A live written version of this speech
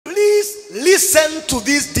listen to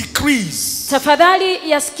these decrees. Tafadhali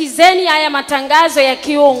yasikizeni haya matangazo ya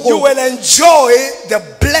kiungu. You will enjoy the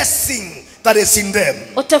blessing that is in them.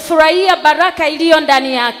 Utafurahia baraka iliyo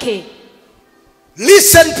ndani yake.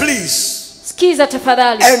 Listen please. Sikiza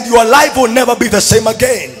tafadhali. And your life will never be the same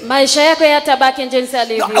again. Maisha yako yatabaki jinsi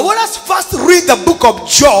yalivyo. Now, I want us first read the book of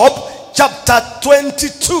Job, chapter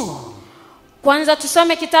 22. Kwanza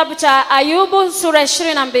tusome kitabu cha Ayubu sura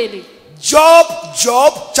 22. Job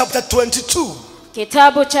chapter 22.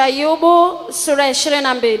 Kitabu cha Ayubu sura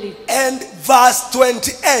 22. And verse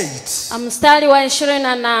 28. Mstari wa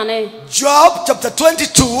 28. Job chapter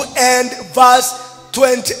 22 and verse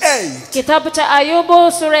 28. Kitabu cha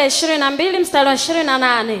Ayubu sura 22 mstari wa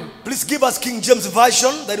 28. Please give us King James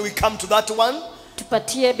version, then we come to that one.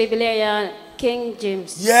 Tupatie Biblia ya King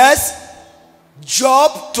James. Yes.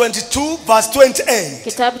 Job 22 verse 28.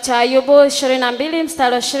 Kitabu cha Ayubu 22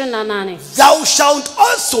 mstari wa 28. Thou shalt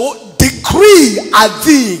also decree a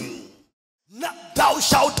thing. Thou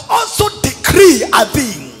shalt also decree a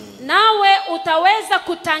thing. Nawe utaweza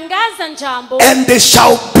kutangaza jambo. And they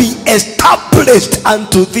shall be established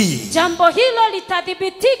unto thee. Jambo hilo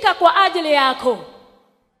litathibitika kwa ajili yako.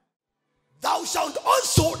 Thou shalt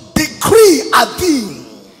also decree a thing.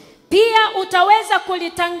 Pia utaweza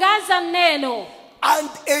kulitangaza neno. And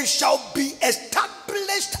it shall be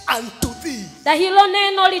established unto thee. Na hilo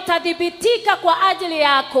neno litathibitika kwa ajili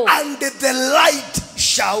yako. And the light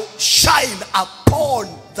shall shine upon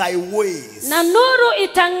thy ways. Na nuru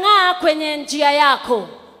itang'aa kwenye njia yako.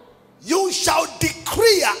 You shall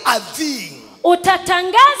decree a thing.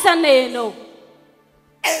 Utatangaza neno.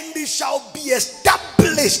 And it shall be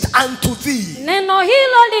established unto thee. Neno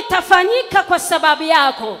hilo litafanyika kwa sababu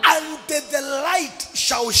yako. And the light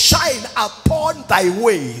shall shine upon thy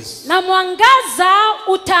ways. Na mwangaza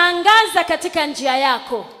utaangaza katika njia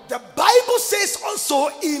yako. The Bible says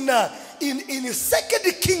also in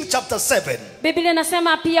 2 Kings chapter 7. Biblia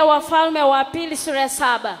inasema pia Wafalme wa pili sura ya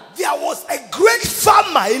 7. There was a great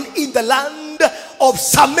famine in the land of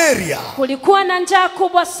Samaria. Kulikuwa na njaa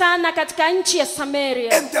kubwa sana katika nchi ya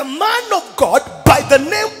Samaria. And the man of God by the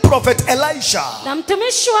name Prophet Elisha, na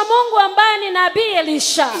mtumishi wa Mungu ambaye ni nabii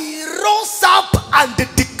Elisha, he rose up and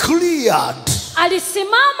declared.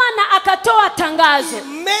 Alisimama na akatoa tangazo. He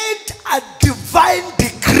made a divine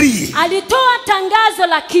decree. Alitoa tangazo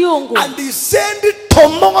la kiungu. And he said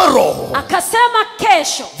tomorrow, akasema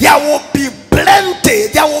kesho, there will be plenty,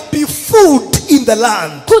 there will be food in the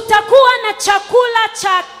land. Kutakuwa na chakula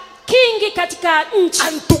cha kingi katika nchi.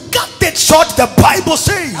 And to cut it short, the Bible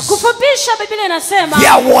says, kufupisha Biblia inasema,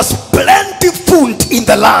 there was plenty food in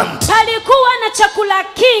the land. Palikuwa na chakula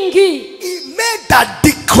kingi. He made that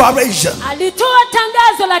declaration. Alitoa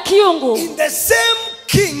tangazo la kiungu. In the same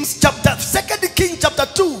Kings chapter 2 Kings chapter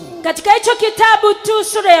 2. Katika hicho kitabu tu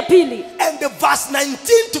sura ya pili. And the verse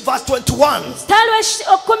 19 to verse 21. Mstari wa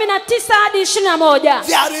 19 hadi 21.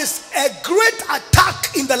 There is a great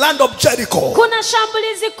attack in the land of Jericho. Kuna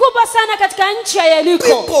shambulizi kubwa sana katika nchi ya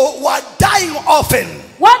Yeriko. People were dying often.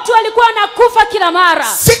 Watu walikuwa wanakufa kila mara.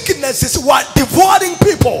 Sicknesses were devouring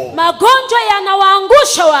people. Magonjwa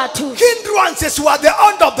yanawaangusha watu. Hindrances were the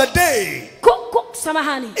end of the day.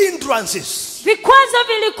 Samahani. Hindrances. Vikwazo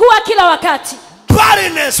vilikuwa kila wakati.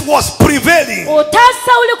 Barrenness was prevailing.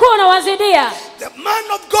 Utasa ulikuwa unawazidia. The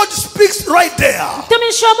man of God speaks right there.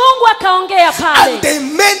 Mtumishi wa Mungu akaongea pale. And they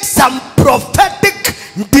made some prophetic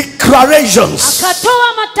declarations.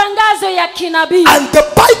 Akatoa matangazo ya kinabii. And the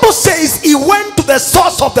Bible says he went to the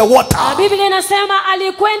source of the water. Na Biblia inasema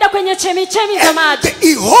alikwenda kwenye chemichemi za maji. And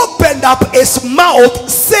he opened up his mouth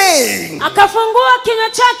saying, akafungua kinywa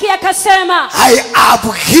chake akasema, I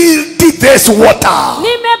have healed this water.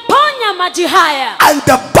 Nimeponya maji haya. And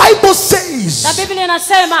the Bible says, na Biblia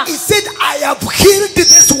inasema, he said, I have healed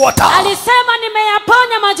this water. Alisema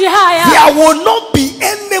nimeyaponya maji haya. There will not be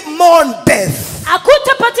any more death.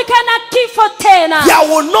 Hakutapatikana kifo tena.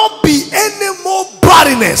 There will not be any more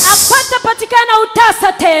barrenness. Hakutapatikana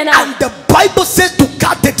utasa tena. And the Bible says, to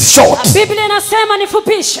cut it short, Biblia inasema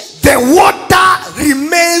nifupishe, the water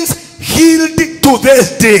remains healed to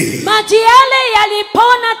this day. Maji yale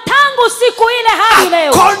yalipona tangu siku ile hadi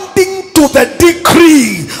leo. According to the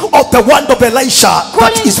decree of the word of Elisha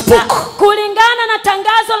that he spoke. Kulingana na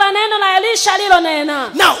tangazo la neno la Elisha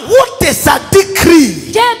alilonena. Now, what is a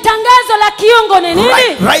decree? Je, tangazo la kiungu ni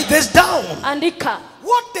nini? Write this down. Andika.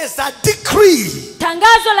 What is a decree?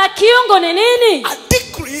 Tangazo la kiungu ni nini? A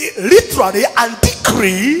decree, literally a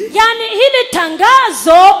decree. Yani hili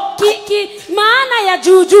tangazo maana ya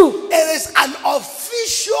juju. It is an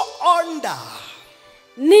official order.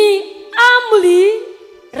 Ni amri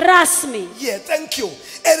rasmi. Yeah, thank you.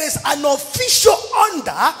 It is an official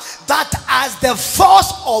order that has the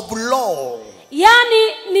force of law.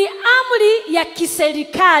 Yani ni amri ya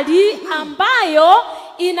kiserikali ambayo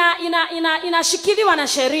inashikiliwa na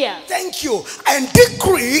sheria. Thank you. And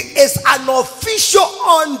decree is an official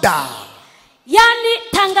order. Yani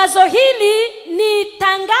tangazo hili ni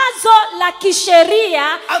tangazo la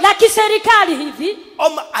kisheria, la kiserikali hivi.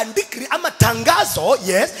 A decree, tangazo,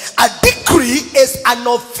 yes. A decree is an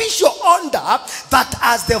official order that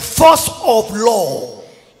has the force of law.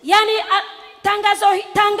 Yani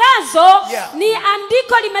tangazo yeah. Ni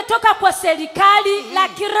andiko limetoka kwa serikali la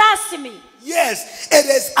kirasmi. Yes, it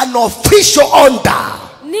is an official order.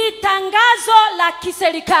 Ni tangazo la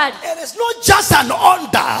kiserikali. It is not just an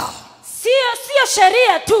order. Sio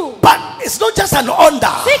sheria tu. But it's not just an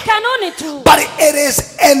order. Si kanuni tu. But it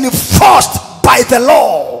is enforced by the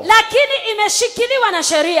law. Lakini imeshikiliwa na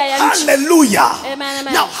sheria ya nchi. Hallelujah. Amen,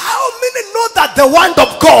 amen. Now how many know that the word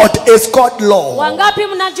of God is called law? Wangapi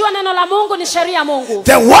mnajua neno la Mungu ni sheria ya Mungu?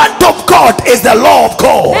 The word of God is the law of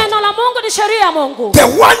God. Neno la Mungu ni sheria ya Mungu. The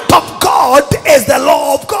word of God is the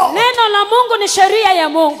law of God. Neno la Mungu ni sheria ya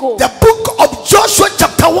Mungu. The book of Joshua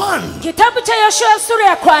chapter 1. Kitabu cha Yoshua sura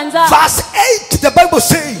ya kwanza. Verse 8 the Bible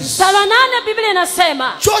says. Mstari 8 Biblia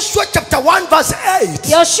inasema. Joshua chapter 1 verse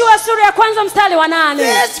 8. Yoshua sura ya kwanza mstari wa 8.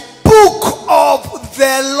 This book of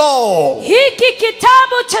the law. Hiki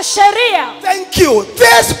kitabu cha sheria. Thank you.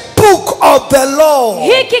 This book of the law.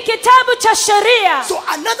 Hiki kitabu cha sheria. So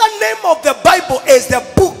another name of the Bible is the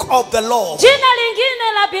book of the law. Jina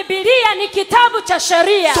lingine la Biblia ni kitabu cha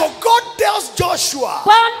sheria. So God tells Joshua.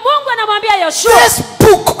 Kwa Mungu anamwambia Yoshua. This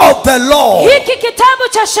book of the law. Hiki kitabu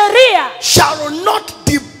cha sheria. Shall not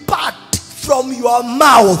depart from your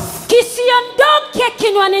mouth. Kisiondoke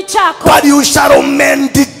kinywani chako. But you shall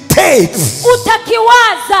meditate.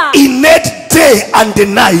 Utakiwaza. In it day and the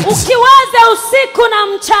night. Ukiwaza usiku na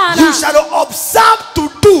mchana. You shall observe to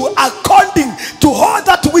do according to all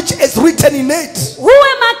that which is written in it.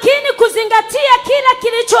 Uwe makini kuzingatia kila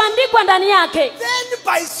kilichoandikwa ndani yake. Then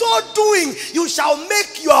by so doing you shall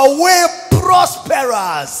make your way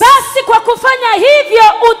prosperous. Basi kwa kufanya hivyo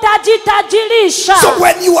utajitajirisha. So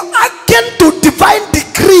when you hearken to divine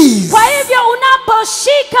decrees. Kwa hivyo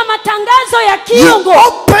unaposhika matangazo ya kiungu. You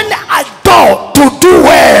open a door to do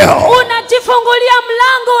well. Unajifungulia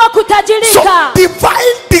mlango wa kutajirika. So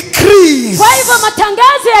divine decrees. Kwa hivyo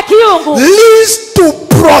matangazo ya kiungu leads to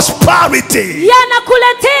prosperity.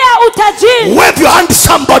 Yanakuletea utajiri. Wave your hand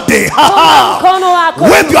somebody. Mkono wako.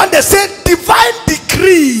 Wave your hand and say divine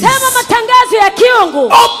decrees. Sema matangazo ya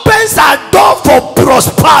kiungu opens a door for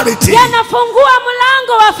prosperity. Yanafungua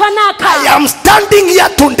mlango wa fanaka. I am standing here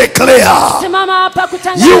to declare. Simama hapa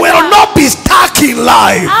kutangaza. You will not be stuck in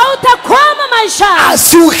life. Hautakwama maisha.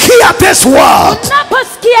 As you hear this word.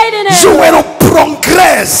 Unaposikia hili neno. You will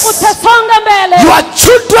progress. Utasonga mbele. Your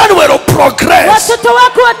children will progress. Watoto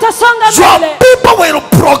wako watasonga mbele. Your people will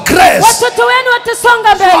progress. Watoto wenu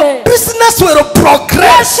watasonga mbele. Your business will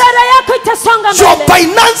progress. Biashara yako itasonga mbele. Your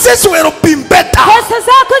finances will be better. Pesa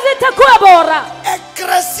zako zitakuwa bora.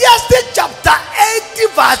 Ecclesiastes chapter 8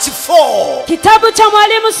 verse 4. Kitabu cha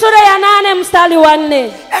Mwalimu sura ya 8 mstari wa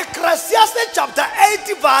 4. Ecclesiastes chapter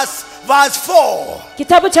 8 verse 4.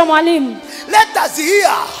 Kitabu cha Mwalimu. Let us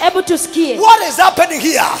hear. Hebu tusikie. What is happening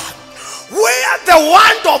here? Where the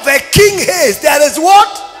word of a king is, there is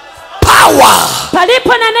what? Power.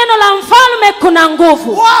 Palipo na neno la mfalme kuna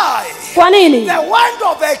nguvu. Why? Kwa nini? The word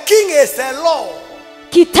of a king is a law.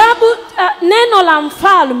 Kitabu neno la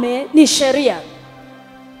mfalme ni sheria.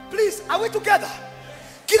 Please, are we together?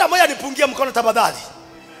 Kila moja nipungie mkono tafadhali.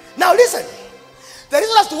 Now listen. The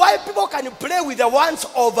reason as to why people can play with the words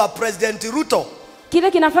of President Ruto.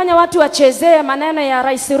 Kile kinafanya watu wachezee maneno ya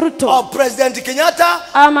Rais Ruto. Or President Kenyatta.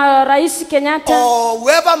 Ama Rais Kenyatta. Or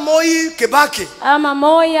whoever Moi Kibaki. Ama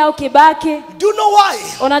Moi au Kibaki. Do you know why?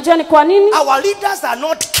 Unajua ni kwa nini? Our leaders are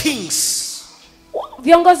not kings.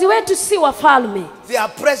 Viongozi wetu si wafalme. They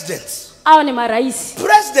are presidents. Hao ni marais.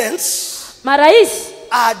 Presidents. Marais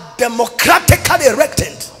are democratically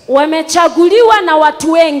elected. Wamechaguliwa na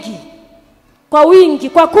watu wengi. Kwa wingi,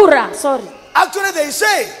 kwa kura, sorry. Actually they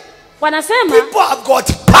say. Wanasema people have got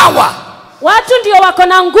power. Watu ndio wako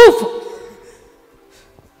na nguvu.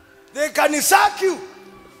 They can sack you.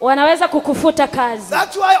 Wanaweza kukufuta kazi.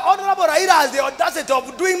 That's why Honorable Raila has the audacity of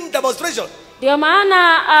doing demonstration. Ndio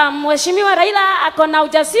maana mheshimiwa Raila ako na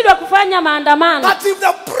ujasiri wa kufanya maandamano. But if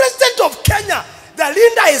the president of Kenya, the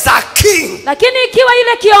leader is a king. Lakini ikiwa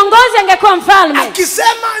ile kiongozi angekuwa mfalme.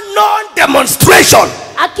 Akisema no demonstration.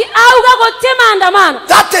 Au gagote maandamano.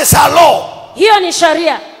 That is a law. Hiyo ni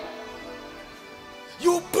sheria.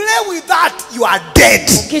 You play with that, you are dead.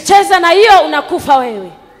 Ukicheza na hiyo unakufa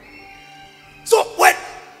wewe. So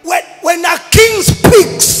when a king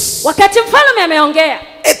speaks, wakati mfalme ameongea,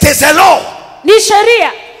 it is a law. Ni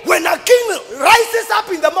sheria. When a king rises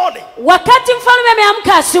up in the morning, wakati mfalme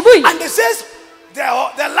ameamka asubuhi, and he says,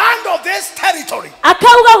 the land of this territory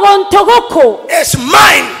akauga gontogoko is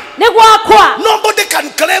mine. Ne gwakwa. Nobody can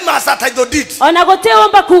claim us that I did.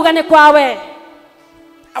 Onagoteomba kuga ne kwawe.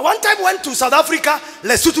 I one time went to South Africa,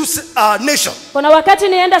 Lesotho nation. Kuna wakati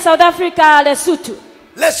nienda South Africa, Lesotho.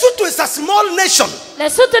 Lesotho is a small nation.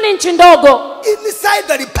 Lesotho ni nchi ndogo. Inside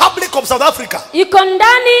the Republic of South Africa. Iko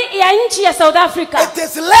ndani ya nchi ya South Africa. It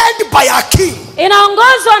is led by a king.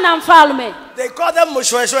 Inaongozwa na mfalme. They call them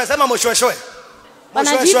Moshweshwe. Sema Moshweshwe.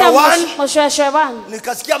 Moshweshwe 1.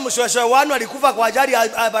 Nikasikia Moshweshwe 1 alikufa kwa ajali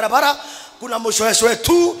ya barabara. Kuna Moshweshwe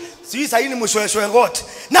 2. Sisi sasa ni Moshweshwe God.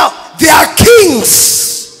 Now, they are kings.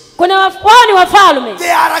 Kuna wao ni wafalme.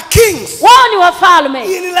 They are kings. Wao ni wafalme.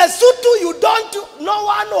 In Lesotho no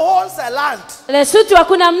one owns a land. Lesotho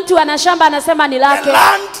hakuna mtu ana shamba anasema ni lake. The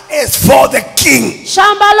land is for the king.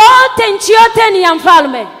 Shamba lote, nchi yote ni ya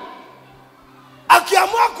mfalme.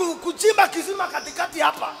 Akiamua kuchimba kisima katikati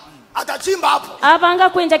hapa, atachimba hapo. Abanga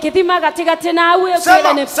kwenja kithima katikati na awe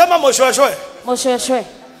kwele. Sema Moshweshwe. Moshweshwe.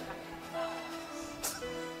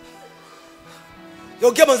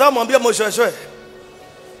 Yokia mwanzo mwambie Moshweshwe.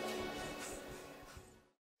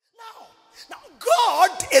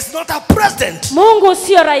 God is not a president. Mungu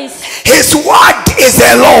sio rais. His word is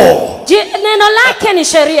a law. Neno lake ni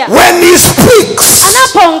sheria. When he speaks,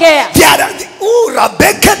 anapoongea,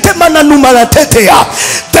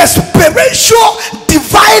 the spiritual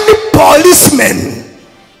divine policemen,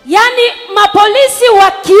 yani mapolisi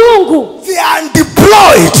wa kiungu, they are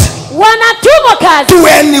deployed, wanatumwa kazi to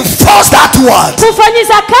enforce that word.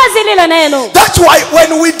 Kufanyisha kazi lile neno. That's why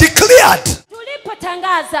when we declared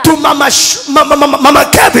to Mama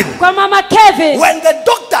Kevin, kwa Mama Kevin, when the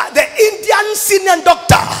doctor, the Indian senior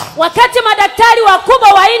doctor, wakati madaktari wakubwa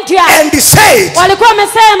wa India, and he said, walikuwa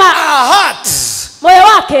wamesema our hearts, moyo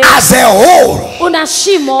wake as a whole, una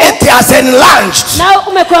shimo, it has enlarged, na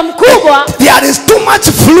umekuwa mkubwa, there is too much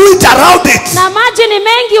fluid around it, na maji ni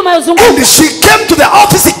mengi umeuzunguka. and she came to the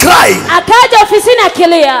office crying. Akaja ofisini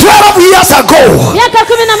akilia. 12 years ago, miaka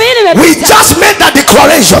 12 we just made that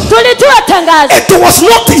declaration. Tulitoa tangazo. It was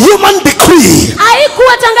not a human decree,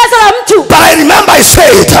 haikuwa tangazo la mtu. but I remember I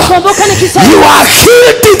said, you are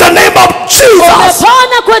healed in the name of Jesus.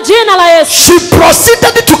 Umepona kwa jina la Yesu. She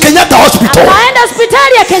proceeded to Kenyatta Hospital.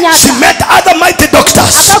 Hospitali ya Kenyatta. She met other mighty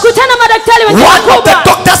doctors. Akakutana madaktari wengine. One of the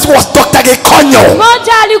doctors was Dr. Gikonyo.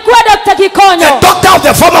 Mmoja alikuwa Dr. Gikonyo. The doctor of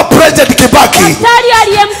the former president Kibaki. Daktari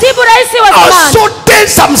aliyemtibu rais wa zamani. Also did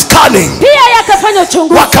some scanning. Pia yakafanya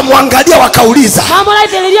uchunguzi. Wakamwangalia wakauliza.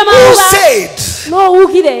 Who said no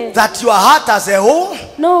ugire that your heart as a whole?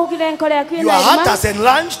 No ugire nkole yako your heart has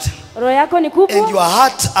enlarged. Roho yako ni kubwa. And your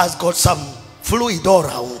heart has got some fluid all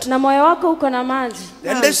around. Na moyo wako uko na maji.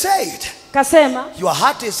 And they said, kasema, your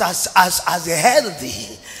heart is as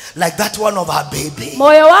healthy like that one of her baby.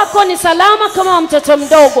 Moyo wako ni salama kama mtoto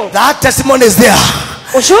mdogo. That testimony is there.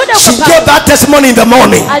 She gave that testimony in the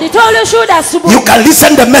morning. You can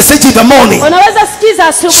listen the message in the morning.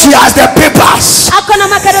 She has the papers.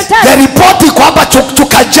 The report is to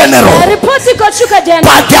general.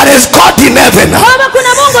 But there is God in heaven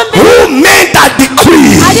who made that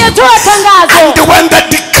decree. And when the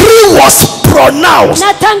decree was pronounced,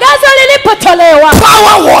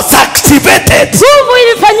 power was activated.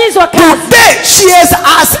 Today she is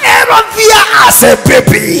as healthy as a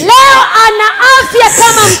baby.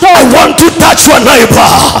 I want to touch your neighbor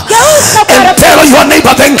and tell your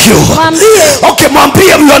neighbor thank you. Okay, mwambie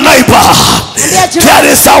your neighbor, there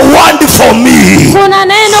is a word for me.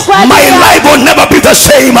 My life will never be the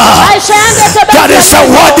same. There is a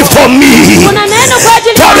word for me.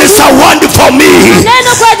 There is a word for me.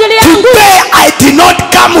 Today I did not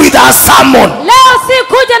come with a sermon.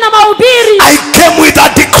 I came with a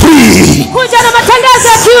decree.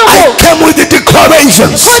 I came with the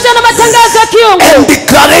declarations. And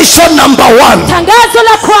declaration number 1.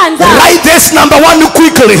 Write this number 1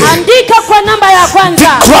 quickly.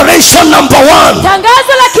 Declaration number 1. God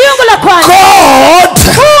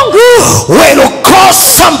will cause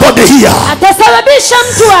somebody here to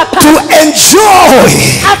enjoy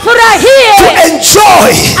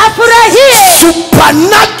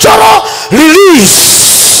supernatural release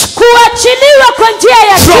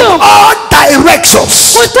from all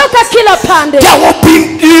directions. There will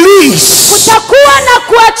be release.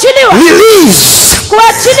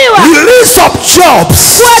 Release of jobs,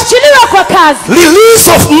 kuachiliwa kwa kazi,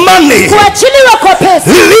 release of money, kuachiliwa kwa pesa,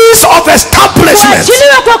 release of establishment,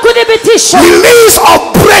 kuachiliwa kwa kudhibitisha, release of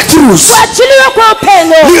breakthroughs, kuachiliwa kwa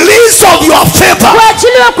upendo, release of your favor,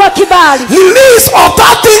 kuachiliwa kwa kibali, release of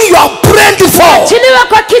that thing you are praying for. kuachiliwa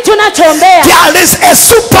kwa kitu unachoombea. There is a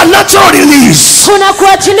supernatural release. Kuna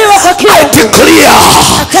kuachiliwa kwa kitu. I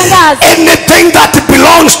declare anything that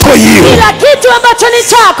belongs to you, kila kitu ambacho ni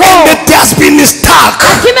chako, and it has been stuck,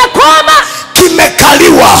 kimekwama,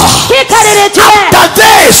 kimekaliwa, after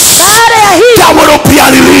this there will be a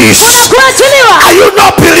release. Are you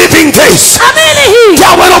not believing this?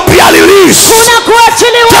 There will be a release.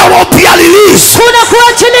 There will be a release. Kuna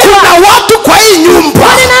watu kwa hii nyumba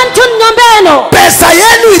pesa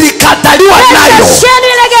yenu ilikataliwa nayo.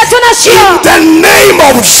 In the name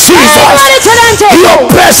of Jesus, hiyo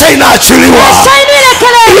pesa inaachiliwa,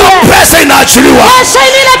 hiyo pesa inaachiliwa,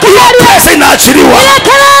 hiyo pesa inaachiliwa,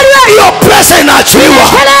 hiyo pesa inaachiliwa,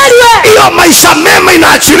 hiyo maisha mema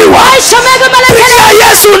inaachiliwa. Pigia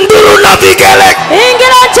Yesu nduru na vigele.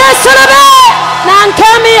 Ingira Yesu na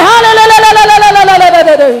nkami.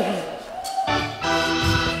 Hallelujah.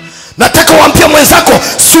 Nataka waambie mwenzako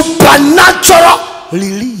supernatural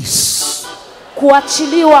release.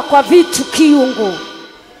 Kuachiliwa kwa vitu kiungu.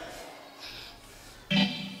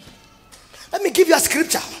 Let me give you a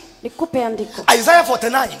scripture. Nikupe andiko. Isaiah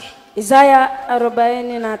 49. Isaiah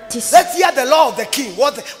 49. Let's hear the law of the king.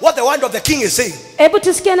 What the word of the king is saying. Hebu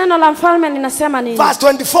tusikie neno la mfalme linasema nini? Verse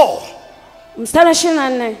 24. Mstari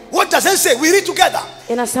 24. What does it say? We read together.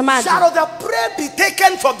 Inasemaje? Shall the prey be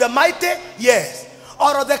taken from the mighty? Yes.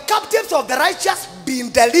 Or the captives of the righteous being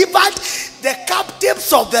delivered? The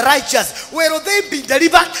captives of the righteous, where they be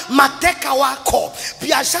delivered? Mateka wako,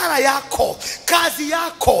 biashara yako, kazi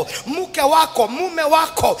yako, mke wako, mume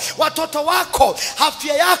wako, watoto wako,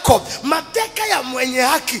 afya yako, mateka ya mwenye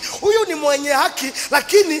haki. Huyu ni mwenye haki,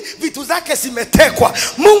 lakini vitu zake zimetekwa.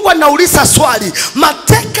 Mungu anauliza swali,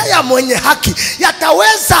 mateka ya mwenye haki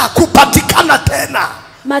yataweza kupatikana tena?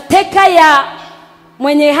 Mateka ya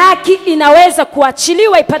mwenye haki inaweza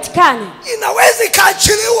kuachiliwa, ipatikane. Inaweza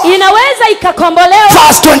ikaachiliwa. Inaweza ikakombolewa.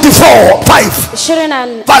 Verse 24:5.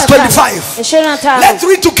 24. Verse 25. 25. Let's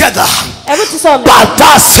read together. Hebu tusome. But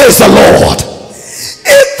thus says the Lord,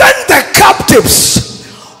 even the captives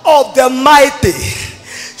of the mighty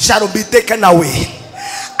shall be taken away,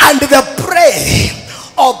 and the prey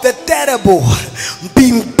of the terrible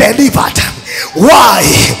being delivered. Why?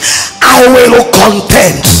 I will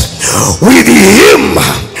contend with him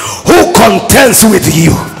who contends with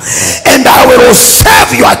you, and I will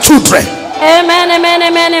save your children. Amen, amen,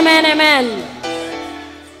 amen, amen, amen.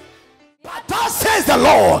 But thus says the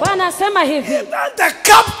Lord, Bwana asema hivi, even the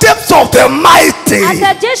captives of the mighty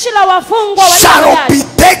hata jeshi la wafungwa shall be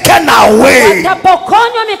taken away,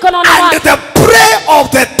 watapokonywa mikononi and mwako. the prey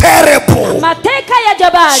of the terrible Mateka ya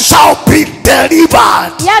jabali shall be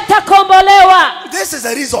delivered. yatakombolewa. This is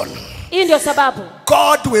the reason. Hii ndio sababu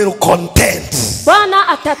God will contend. Bwana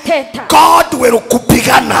atateta. God will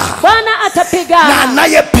kupigana. Bwana Na atapigana.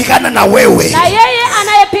 anayepigana na wewe. Na yeye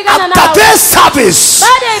anayepigana After nawe. this service,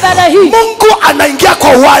 Baada ya ibada hii, Mungu anaingia kwa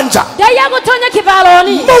uwanja. yeye agutonye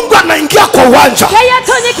kibaloni. Mungu anaingia kwa uwanja. Yeye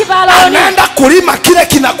atonye kibaloni. Anaenda kulima kile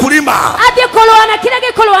kinakulima. Ati kolwana kile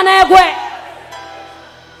kikolwana yegwe.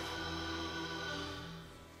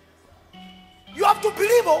 You have to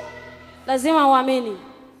believe. Lazima uamini.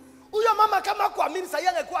 Huyo mama kama kuamini sasa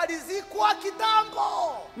angekuwa alizikwa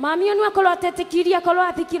kitambo. Mami onu akolwa tetekiria kolwa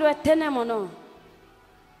athikirwe tene muno.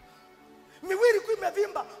 Miwili kwa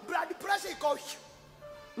imevimba, blood pressure iko.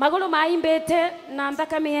 Magulu maimbete na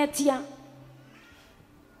thakame yetia.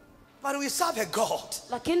 But we serve a God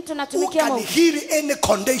Lakini who tunatumikia can Mungu heal any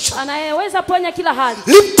condition. anayeweza ponya kila hali.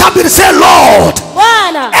 Lift up and say, Lord,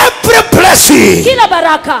 Bwana, every blessing kila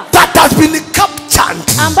baraka that has been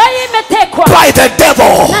captured ambayo imetekwa by the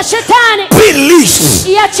devil, na shetani release,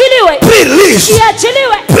 iachiliwe. release,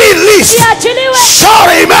 Iachiliwe. release. Iachiliwe. Shout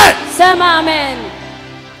amen. Sema amen.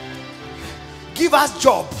 Give us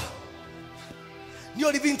Job. New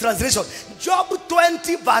Living Translation. Job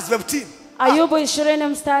 20 verse 15. Ayubu 20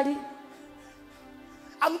 mstari.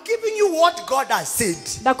 I'm giving you what God has said.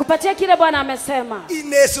 Nakupatia kile Bwana amesema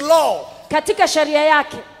In his law. katika sheria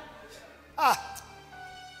yake.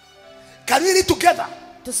 Can we read together?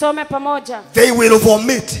 Tusome pamoja. They will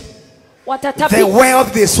vomit the Watatapika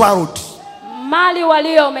wealth they swallowed. mali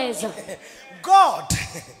waliomeza. God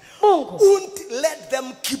Mungu won't let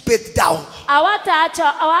them keep it down.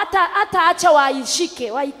 hawataacha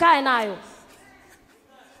waishike, waikae nayo.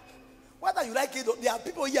 Whether you like it, there are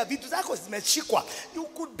people here, vitu zako zimeshikwa. You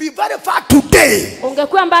could be very far today.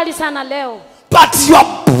 Ungekuwa mbali sana leo. But your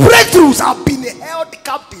breakthroughs have been held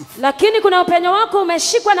captive. Lakini kuna upenyo wako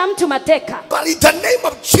umeshikwa na mtu mateka. But in the name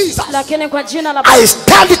of Jesus, Lakini kwa jina la I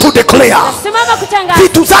stand to declare, simama kutangaza,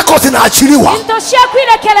 vitu zako zinaachiliwa. Nitoshia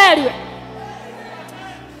kuirekelelwe.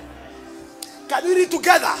 Can we read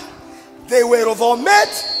together? They were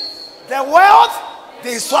vomit, the wealth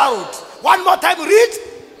they swallowed. One more time, read.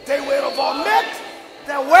 They were vomit,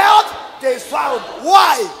 the wealth they swallowed.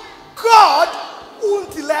 Why? God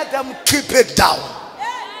won't let them keep it down.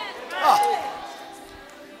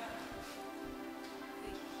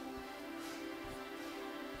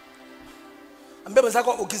 Ambia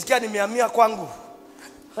mwenzako ukisikia nimehamia kwangu,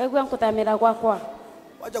 wewe nkuthamira kwakwa,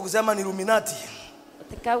 wacha kusema ni Illuminati.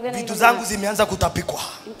 Vitu zangu zimeanza kutapikwa.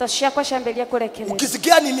 Nitoshia kwa shambelia kurekelelwa.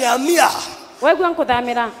 Ukisikia nimehamia, wewe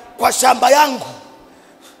nkuthamira kwa shamba yangu,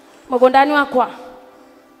 mugondani wakwa,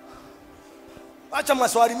 acha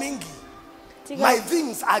maswali mingi. My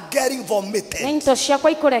things are getting vomited. Nitoshia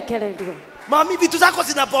kwa ikurekelelwa. Mami, vitu zako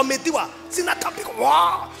zinavomitiwa, zinatapikwa.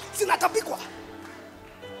 Wow, zinatapikwa.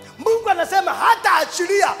 Mungu anasema hata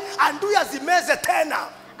achilia anduye zimeze tena.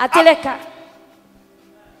 Ateleka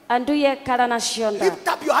anduye kala na shionda. Lift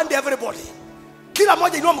up your hand everybody. Kila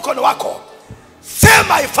moja inua mkono wako. Say,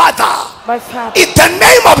 my Father, in the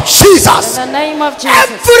name of Jesus, in the name of Jesus,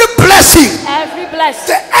 every blessing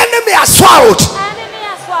the enemy has swallowed,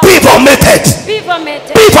 be vomited. Be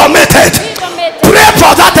vomited. Be vomited. Be vomited. Pray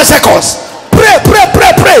for 30 seconds. Pray. Pray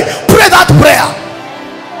that prayer.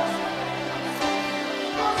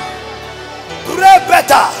 Pray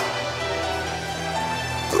better.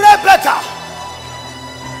 Pray better.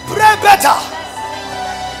 Pray better.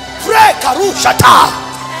 Pray karushata.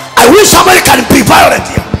 I wish somebody can be violent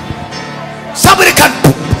here. Somebody can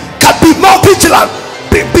be more vigilant,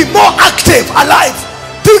 be more active, alive,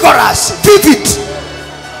 vigorous, vivid.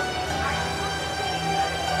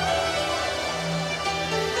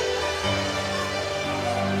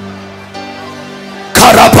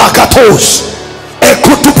 Karabakatos,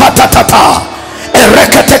 ekutupatatata,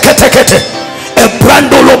 ereketekete,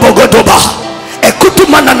 ebrandolo bogodoba,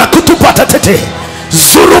 ekutumana na kutupatatete,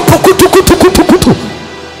 zurupukutukutukutukutu.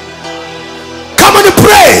 Come on and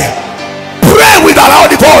pray. Pray with a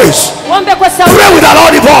loud voice. Pray with a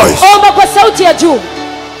loud voice. Omba kwa sauti ya juu.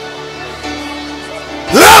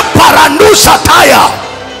 La paranusha taya.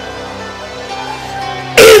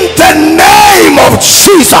 In the name of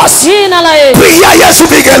Jesus. Jina la Yesu. Pia Yesu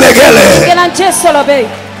vigelegele.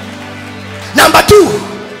 Number 2.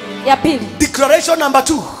 Ya pili. Declaration number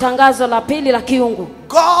 2. Tangazo la pili la kiungu.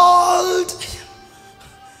 God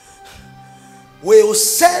will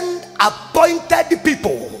send appointed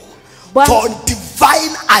people for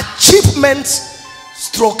divine achievements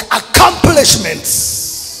stroke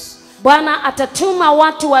accomplishments. Bwana atatuma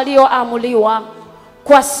watu walioamuliwa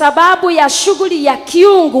kwa sababu ya shughuli ya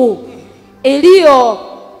kiungu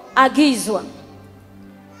iliyoagizwa.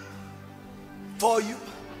 For you,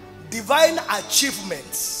 divine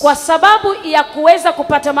achievements. Kwa sababu ya kuweza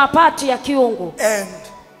kupata mapato ya kiungu. And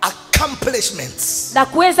accomplishments. Na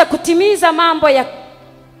kuweza kutimiza mambo ya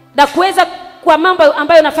na kuweza kwa mambo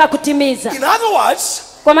ambayo unafaa kutimiza. In other words,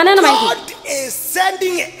 kwa maneno mengine, God is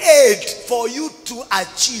sending aid for you to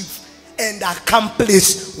achieve and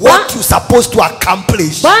accomplish what you're supposed to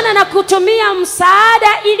accomplish. Bwana anakutumia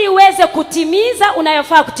msaada ili uweze kutimiza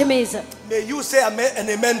unayofaa kutimiza. May you say amen and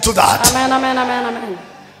amen to that. Amen, amen, amen, amen.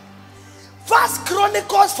 First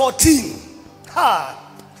Chronicles 14.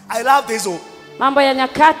 I love this. Mambo ya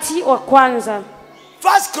Nyakati wa kwanza.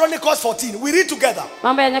 First Chronicles 14. We read together.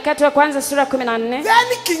 Mambo ya Nyakati wa kwanza sura 14.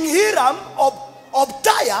 Then King Hiram of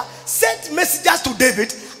Tyre sent messengers to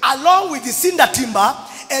David along with the cinder timber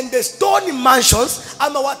and the stone mansions.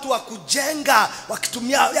 Ama watu wa kujenga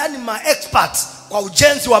wakitumia yani experts kwa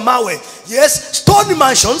ujenzi wa mawe. Yes, stone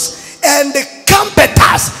mansions and the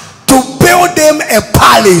carpenters to build them a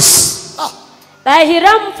palace.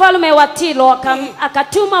 Hiram mfalme wa Tiro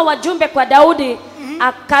akatuma wajumbe kwa Daudi,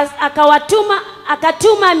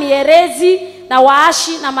 akatuma mierezi na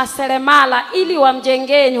waashi na maseremala ili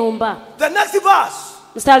wamjengee nyumba. The next verse.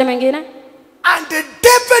 Mstari mwingine. And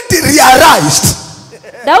David realized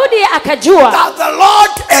Daudi akajua that the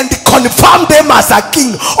Lord and confirmed them as a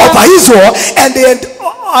king over Israel and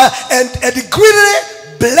greatly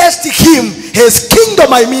blessed him, his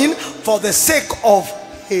kingdom, for the sake of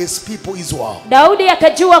his people Israel. Daudi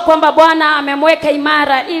akajua kwamba Bwana amemweka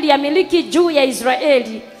imara ili amiliki juu ya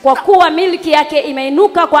Israeli, kwa kuwa miliki yake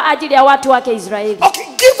imeinuka kwa ajili ya watu wake Israeli. Okay,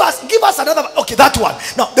 give us another. Okay, that one.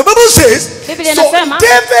 Now the Bible says, Biblia so inasema,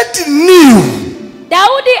 David knew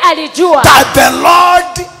Daudi alijua that the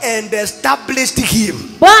Lord and established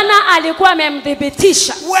him. Bwana alikuwa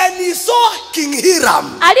amemdhibitisha. When he saw King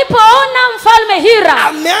Hiram, Alipoona mfalme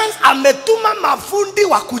Hiram ametuma mafundi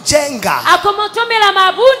wa kujenga, akomotomela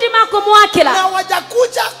mabundi makomwakila na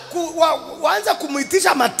wajakuja waanza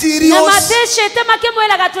kumuitisha materials, na mateshe tema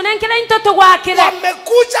kemwela gatunenkela intoto gwakila,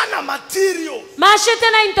 wamekuja na materials, mashete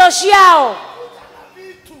na intoshi yao,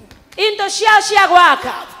 intoshi yao shia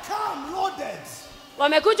gwaka,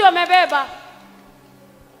 wamekuja wamebeba.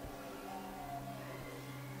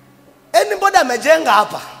 Anybody amejenga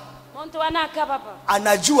hapa Mtu anaka papa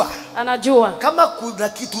anajua kama kuna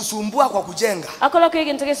kitu sumbua kwa kujenga, akola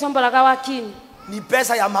kwintu kisombola kawakini ni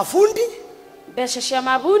pesa ya mafundi, pesa ya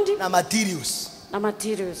mabundi na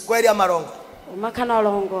materials. Kweli ya marongo umakana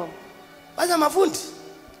olongo basi mafundi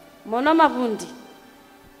mono mabundi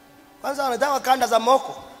kwanza wanataka kanda za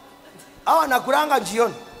moko au anakuranga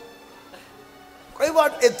jioni. Kwa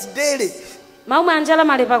hivyo it's daily. Mama Angela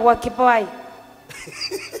malipa kwa kipoi.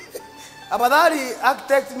 Abadhari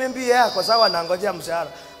architect maybe kwa sababu anangojea mshahara,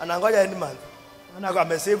 anangoja end month. Anakuwa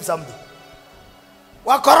amesave something.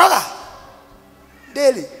 Wakoroga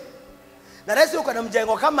daily. Na resi uko na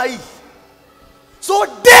mjengo kama hii. So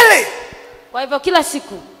daily. Kwa hivyo kila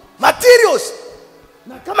siku materials.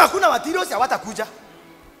 Na kama hakuna materials hawatakuja.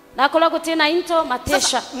 Na kola kutina into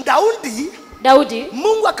matesha. Daudi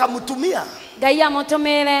Mungu akamtumia Gaya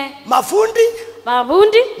motomele mafundi,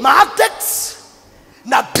 mabundi, architects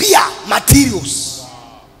na pia materials.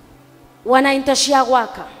 Wanaintashia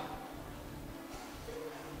waka.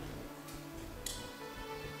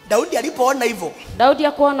 Daudi alipoona hivyo, Daudi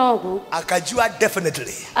akuona huko, akajua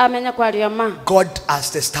definitely amenya kwa aliyama God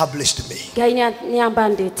has established me. Gaya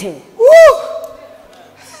niambandete.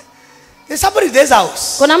 Is somebody in this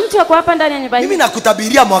house? Kuna mtu wako hapa ndani ya nyumba hii. Mimi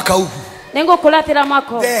nakutabiria mwaka huu. Nengo kulatira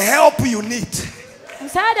mwako. The help you need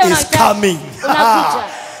is coming. Unakuja.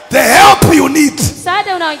 The help you need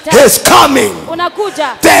is coming.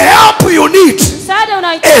 Unakuja. The help you need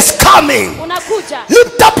is coming. Unakuja.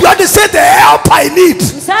 Lift up your hand and say, the help I need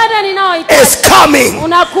is coming.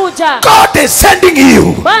 Unakuja. God is sending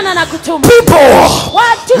you people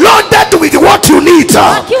loaded with what you need.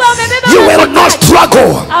 You will not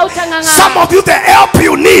struggle. Some of you, the help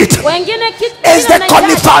you need is the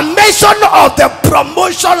confirmation of the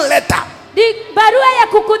promotion letter. Di barua ya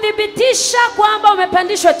kukudhibitisha kwamba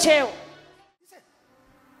umepandishwa cheo.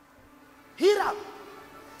 Hiram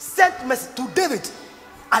sent message to David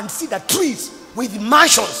and see the trees with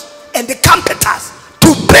mansions and the carpenters to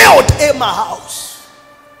build him a house.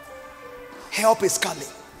 Help is coming.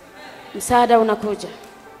 Msaada unakuja.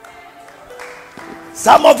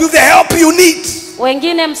 Some of you, the help you need.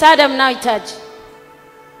 Wengine msaada mnaohitaji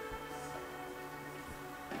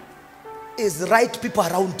is right people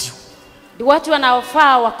around you. Watu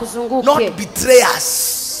wanaofaa wakuzunguke. Not betrayers.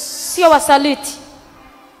 Sio wasaliti.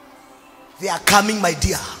 They are coming, my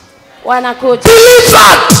dear. Wanakuja. Believe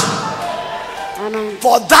that. Amen.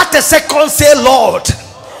 For that a second say, Lord,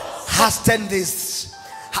 hasten this.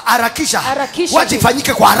 Harakisha.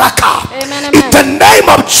 Wajifanyike kwa haraka. In the name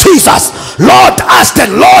of Jesus. Lord,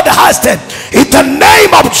 hasten. Lord, hasten. In the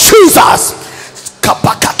name of Jesus.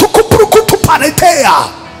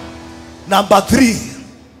 Number 3.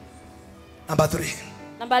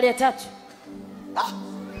 Nambari ya 3.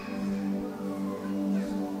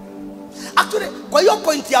 Actually, kwa hiyo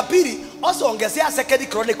point ya pili, also ongezea 2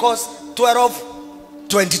 Chronicles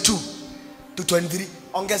 12:22 to 23.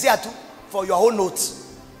 Ongezea tu for your own notes.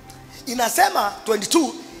 Inasema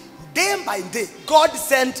 22, day by day, God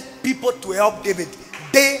sent people to help David.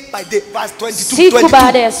 Day by day, verse 22. Siku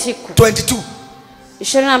baada ya siku. 22.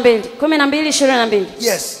 22. 12:22.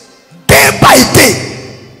 Yes. Day by day.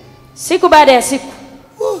 Siku baada ya siku.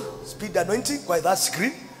 Speed anointing by that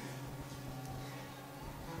screen.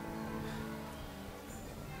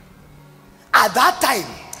 At that time,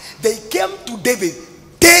 they came to David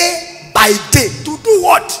day by day to do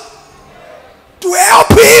what? To help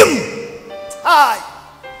him.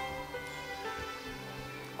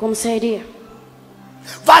 Kumsaidia.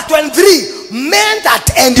 Verse 23, men that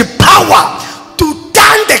had the power to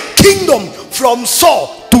turn the kingdom from Saul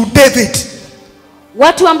to David.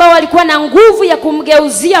 Watu ambao walikuwa na nguvu ya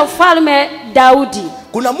kumgeuzia ufalme Daudi.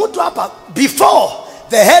 Kuna mtu hapa before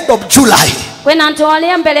the end of July. Kwena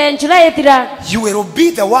antowalia mbele July ethira. You will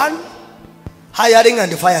be the one hiring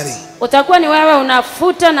and firing. Utakuwa ni wewe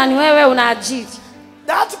unafuta na ni wewe unaajiri.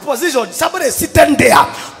 That position, somebody is sitting there,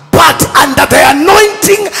 but under the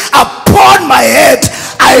anointing upon my head,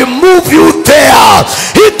 I move you there.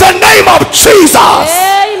 In the name of Jesus.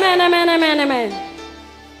 Amen, amen, amen, amen.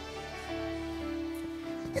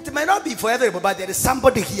 It may not not be for everybody, but there is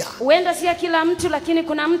somebody here. Huenda si kila mtu, lakini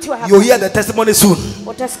kuna mtu hapa. You'll hear the testimony soon.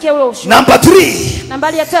 Utasikia ule ushuhuda. Number 3.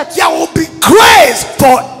 Nambari ya 3. There will be grace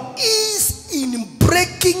for ease in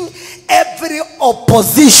breaking every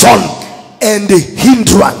opposition and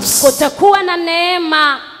hindrance. Kutakuwa na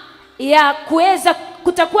neema ya kuweza,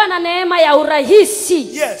 kutakuwa na neema ya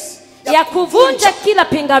urahisi. Yes. Ya kuvunja kila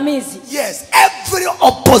pingamizi. Yes, every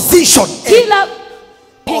opposition kila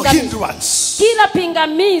or hindrance. Kila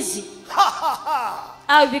pingamizi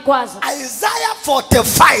au vikwazo. Isaiah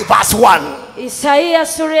 45 verse 1. Isaiah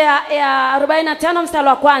sura ya 45 mstari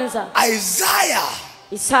wa kwanza. Isaiah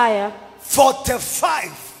 45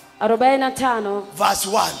 verse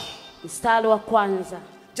 1. Mstari wa kwanza.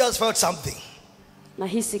 Just felt something.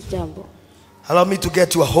 Nahisi jambo. Allow me to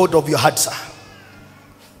get you a hold of your heart, sir.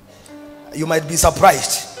 You might be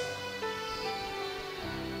surprised.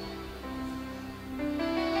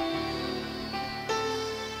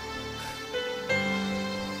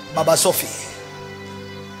 Baba Sophie,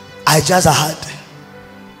 I just heard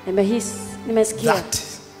nimesikia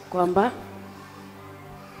kwamba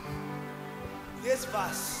this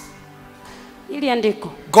verse, ili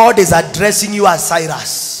andiko, God is addressing you as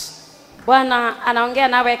Cyrus. Bwana anaongea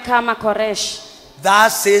nawe kama Koresh.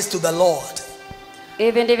 That says to the Lord.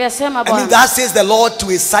 Hivi ndivyo sema I Bwana. mean, that says the Lord to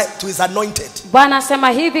his anointed. Bwana asema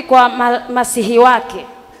hivi kwa masihi wake.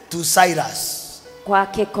 To Cyrus.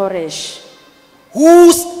 Kwake Koresh.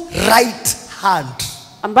 Whose right hand?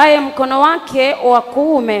 Ambaye mkono wake wa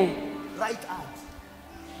kuume. Right hand.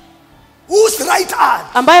 Whose right hand?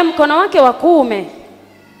 Ambaye mkono wake wa kuume.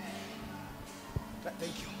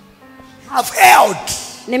 Thank you. Have held.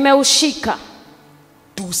 Nimeushika.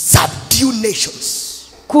 To subdue nations.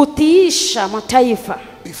 Kutiisha mataifa.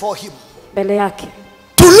 Before him. Mbele yake.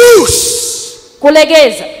 To loose.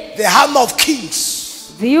 Kulegeza. The arm of kings.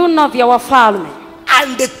 Viuno vya wafalme.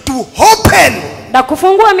 And to open. Na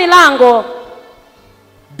kufungua milango.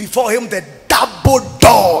 Before him the double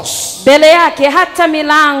doors. Mbele yake hata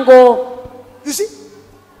milango. You see?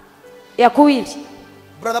 Ya kuwili.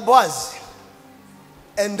 Brother Boaz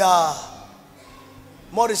and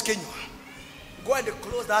Morris Kenya, go and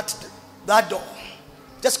close that door.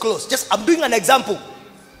 Just close. I'm doing an example.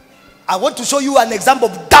 I want to show you an example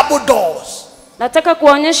of double doors. Nataka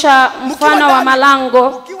kuonyesha mfano wa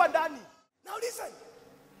malango. Now listen.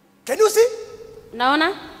 Can you see?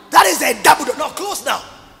 Naona? That is a double door. Now close now.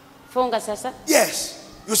 Funga sasa. Yes.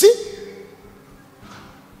 You see?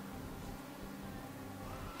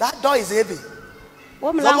 That door is heavy.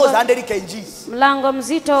 It's almost 100 kgs. Mlango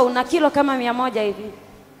mzito una kilo kama 100 hivi.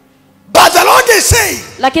 But the Lord is saying,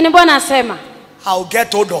 lakini Bwana asema, I'll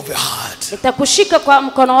get hold of your heart. Nitakushika kwa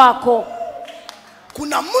mkono wako.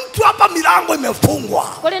 Kuna mtu hapa milango imefungwa.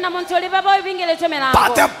 Kule na mtu alibaba ibingelete milango.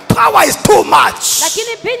 But the power is too much.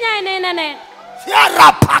 Lakini pinya inene.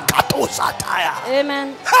 Yara pakato sataya.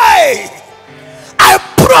 Amen. Hey! I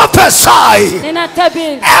prophesy.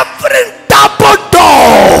 Ninatabiri. Every double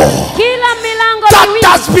door. Kila milango that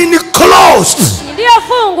has been closed.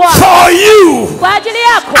 For you. Kwa ajili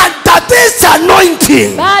yako. And that this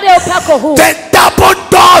anointing. Baada ya upako huu. The double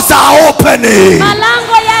doors are opening.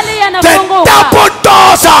 Malango yale yanafunguka. The double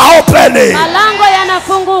doors are opening. Malango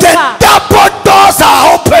yanafunguka. The double doors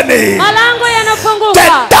are opening. Malango yanafunguka.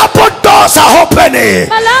 The double doors are opening.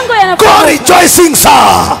 Malango yanafunguka. Go rejoicing,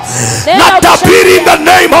 sir. Natabiri in the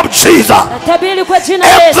name of Jesus. Natabiri kwa jina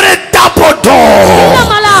la Yesu. Every double door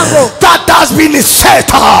that has been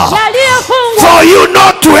set for you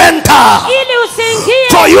not to enter.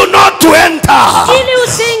 For you not to enter.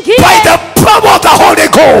 By the power of the Holy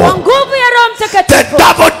Ghost. The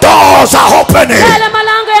double doors are opening.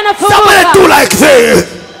 Somebody do like this.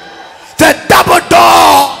 The double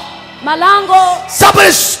door.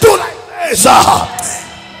 Somebody do like this.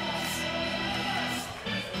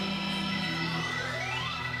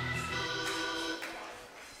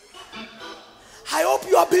 I hope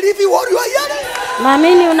you are believing what you are hearing.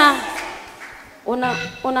 Naamini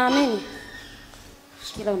unaamini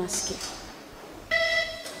kila unasikia.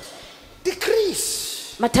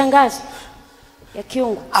 Decrease. Matangazo ya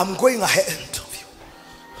kiungu. I'm going ahead of you.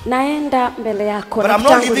 Naenda mbele yako. But I'm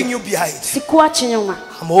not leaving you behind. Sikuachi nyuma.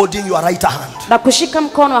 I'm holding your right hand. Na kushika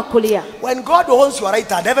mkono wa kulia. When God holds your right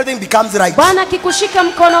hand, everything becomes right. Bwana akikushika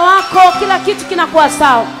mkono wako, kila kitu kinakuwa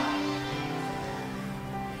sawa.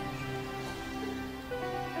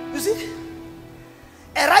 You see?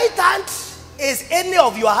 A right hand is any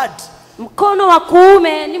of your hand. Mkono wa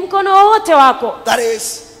kuume ni mkono wote wako. That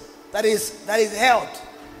is held.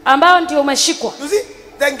 Ambao ndio umeshikwa. You see?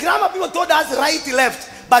 Then grammar people told us right, left.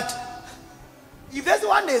 But if this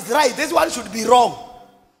one is right, this one should be wrong.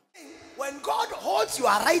 When God holds your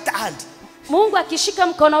right hand, Mungu akishika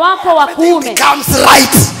mkono wako wa kuume, becomes right.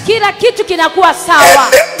 kila kitu kinakuwa sawa.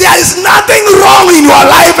 And there is nothing wrong in your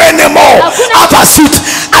life anymore. Opposite,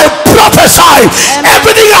 I prophesy,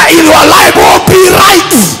 everything in your life will be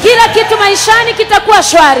right. Kila kitu maishani kitakuwa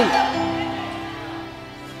shwari.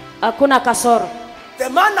 Hakuna kasoro. The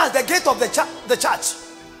man at the gate of the church.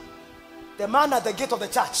 The man at the gate of the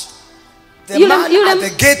church. The man at the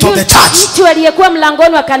gate of the church. Mtu aliyekuwa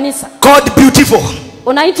mlangoni wa kanisa. God beautiful.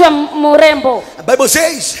 Unaitwa murembo. The Bible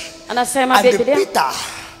says, anasema Biblia,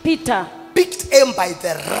 Peter picked him by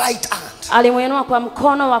the right hand. Alimuinua kwa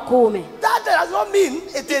mkono wa kuume. That does not mean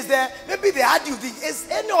it is maybe the hand you think is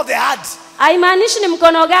any of the hands. Haimaanishi ni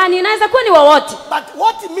mkono gani, inaweza kuwa ni wowote. But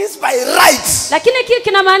what it means by right, lakini kile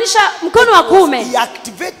kinamaanisha mkono wa kuume. He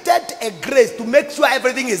activated a grace to make sure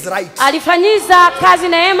everything is right. Alifanyiza kazi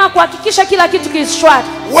neema kuhakikisha kila kitu kishwari.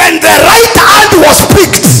 When the right hand was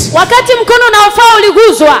picked, wakati mkono unaofaa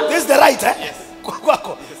uliguzwa. This is the right, eh?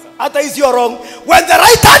 Hata is you wrong. When the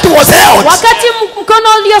right hand was held, wakati mkono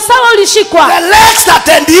ulio sawa ulishikwa, the legs that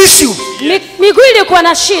had the issue, miguu ilikuwa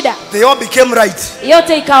na shida, they all became right.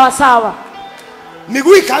 yote ikawa sawa.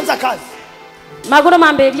 Miguu ikaanza kazi. Maguru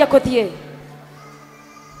mambelia kotie.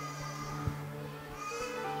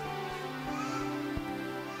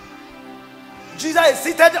 Jesus is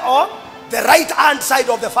seated on the right hand side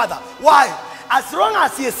of the Father. Why? As long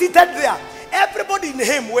as he is seated there, everybody in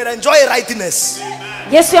him will enjoy rightness.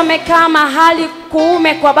 Yesu amekaa mahali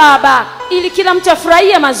kuume kwa Baba ili kila mtu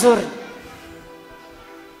afurahie mazuri.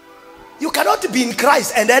 You cannot be in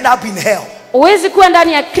Christ and end up in hell. Uwezi kuwa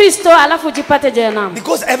ndani ya Kristo alafu ujipate jehanamu.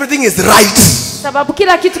 Because everything is right. Sababu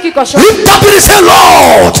kila kitu kiko shwari. Lift up and say,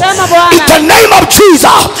 Lord, in the name of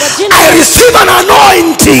Jesus, I receive an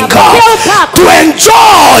anointing to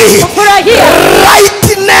enjoy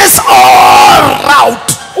rightness all round.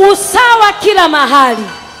 Usawa kila mahali.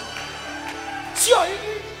 Sio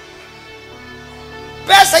hivi.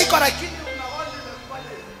 Pesa iko lakini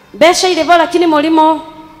Besha ilivyo lakini mulimo.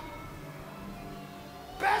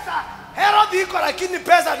 Pesa Herod iko lakini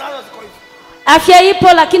pesa nazo ziko hivi. Afya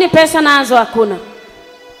ipo lakini pesa nazo hakuna.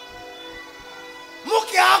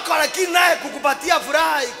 Mke wako lakini naye kukupatia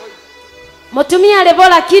furaha iko hivi. Mutumia alivyo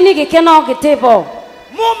lakini gikeno gitebo.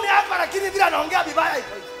 Mume wako lakini bila anaongea vibaya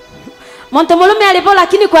iko hivi. Muntu mulume alivyo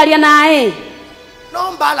lakini kwalia naye.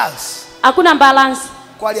 No balance. Hakuna balance.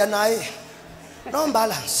 Kwalia naye. No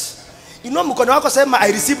balance. You know mkono wako sema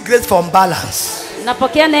I receive grace from balance.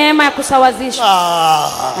 Napokea neema ya kusawazisha.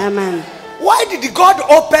 Amen. Why did God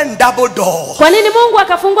open double door? Kwa nini Mungu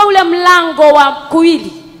akafungua ule mlango wa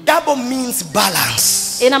kuwili? Double means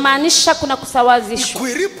balance. Inamaanisha kuna kusawazishwa.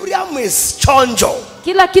 Equilibrium is chonjo.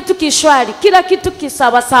 Kila kitu kishwari, kila kitu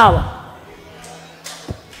kisawa sawa.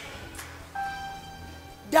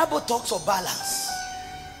 Double talks of balance.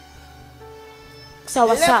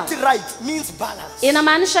 Sawa sawa. Left right means balance.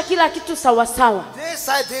 Inamaanisha kila kitu sawa sawa. This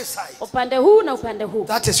side, this side. Upande huu na upande huu.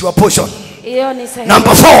 That is your portion. Hiyo ni sehemu.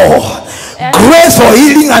 Number 4. Grace for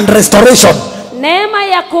healing and restoration. Neema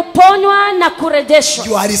ya kuponywa na kurejeshwa.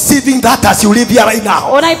 You are receiving that as you live here right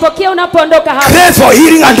now. Unaipokea unapoondoka hapa. Grace for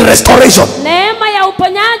healing and restoration. Neema ya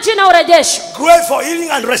uponyaji na urejesho. Grace for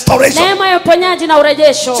healing and restoration. Neema ya uponyaji na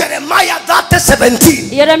urejesho. Jeremiah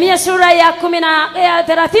 30:17. Yeremia sura ya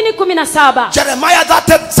 30:17. Jeremiah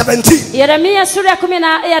 30:17. Yeremia sura ya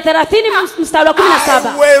 30 mstari wa 17.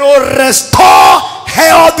 I will restore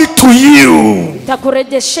health to you.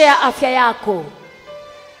 Takurejeshea afya yako.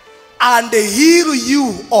 And heal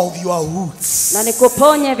you of your wounds. Na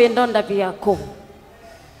nikuponye vidonda vyako.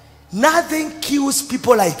 Nothing kills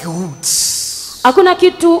people like wounds. Hakuna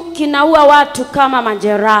kitu kinaua watu kama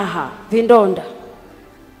majeraha, vidonda.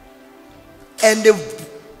 And the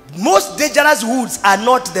most dangerous wounds are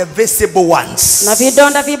not the visible ones. Na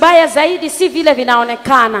vidonda vibaya zaidi si vile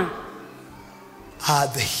vinaonekana. Are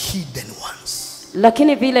the hidden ones.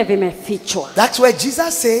 Lakini vile vimefichwa. That's why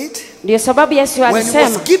Jesus said, ndio sababu Yesu alisema, when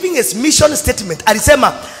he was giving his mission statement,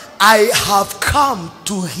 alisema, I have come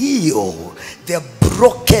to heal the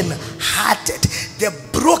broken hearted, the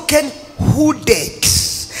broken wounded.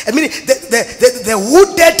 I mean, the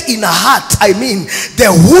wounded in heart. I mean,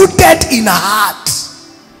 the wounded in heart.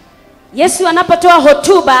 Yesu anapotoa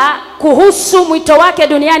hotuba kuhusu mwito wake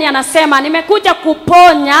duniani anasema, nimekuja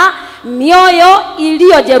kuponya mioyo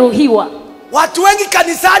iliyojeruhiwa. Watu wengi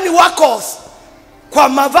kanisani wako kwa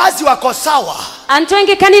mavazi wako sawa. Antu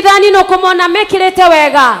wengi kanithani no kumona mekirete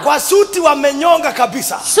wega. Kwa suti wamenyonga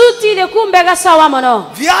kabisa. Suti ile kumbega sawa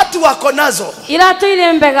mono. Viatu wako nazo. Ilatu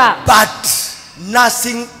ile mbega. But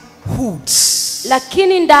nothing hoods.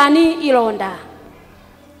 Lakini ndani ilonda.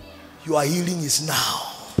 Your healing is now.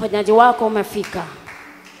 Uponyaji wako umefika.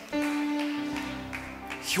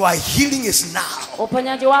 Your healing is now.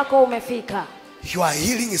 Uponyaji wako umefika. Your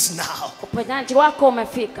healing is now. Uponyaji wako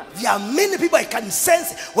umefika. There are many people I can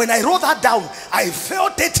sense. When I wrote that down, I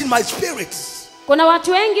felt it in my spirit. Kuna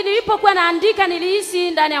watu wengi nilipokuwa naandika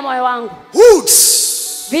nilihisi ndani ya moyo wangu.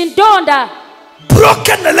 Wounds. Vidonda.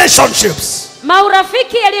 Broken relationships.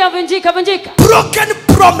 Maurafiki yaliyovunjika. Broken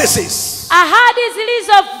promises. Ahadi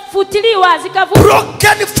zilizofutiliwa zikavunjika.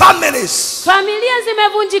 Broken families. Familia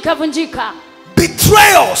zimevunjika.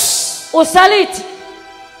 Betrayals.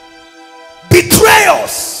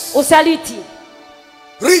 Usaliti.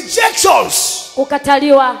 Rejections.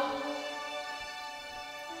 Kukataliwa.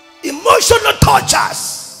 Emotional tortures.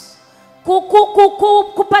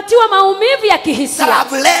 Kupatiwa maumivu ya kihisia. That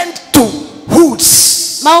have led to wounds.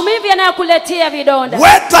 Maumivu yanayokuletea vidonda.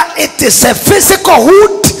 Whether it is a physical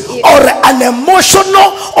wound or an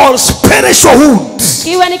emotional or spiritual wound.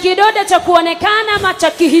 Iwe ni kidonda cha kuonekana ama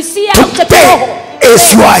cha kihisia au cha kiroho.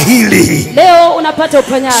 Is your healing. Leo unapata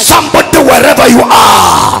uponyaji. Somebody wherever you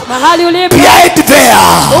are. Mahali ulipo. Behind there.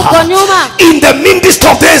 Uko nyuma. In the midst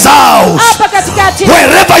of this house. Hapa katikati.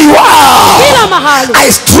 Wherever you are. Kila mahali.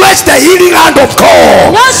 I stretch the healing hand of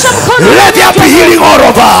God. Nyosha mkono. Let there be healing all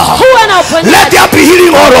over. Kuwe na uponyaji. Let there be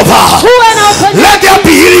healing all over. Kuwe na uponyaji. Let there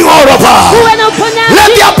be healing all over. Kuwe na uponyaji.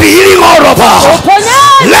 Let there be healing all over.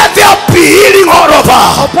 Uponyaji. Let there be healing all over.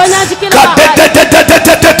 Uponyaji kila mahali.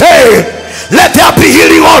 Let there be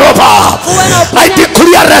healing all over. I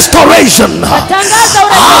declare restoration.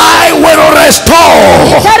 I will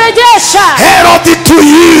restore health to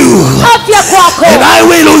you. And I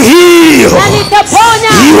will heal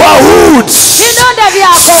your wounds.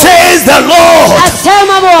 Says the Lord.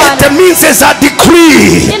 It means it's a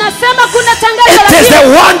decree. It is the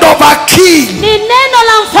word of a king.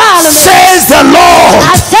 Says the Lord.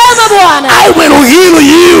 I will heal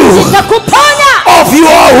you of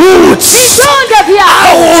your wounds.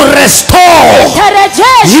 I will restore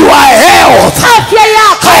your health.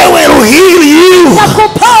 I will heal you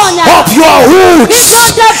of your wounds.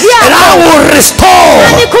 And I will restore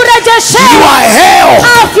your health.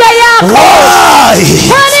 Why?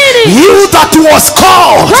 You that was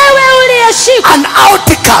called an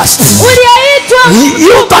outcast,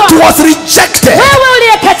 you that was rejected.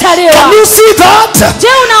 Can you see that?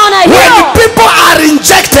 When people are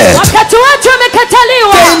rejected,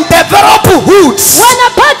 they develop wounds.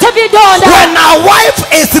 When a wife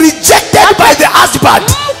is rejected by the husband,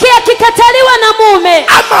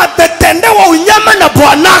 ama ametendewa unyama na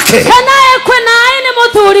bwanake,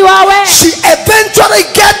 she eventually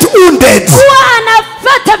gets wounded.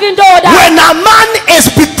 When a man is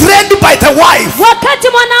betrayed by the wife,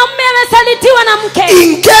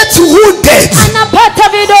 he gets wounded.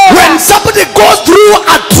 When somebody goes through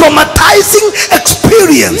a traumatizing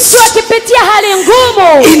experience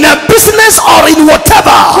in a business or in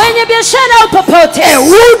whatever, a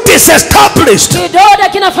wound is established.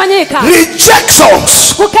 Rejections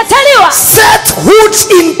set wounds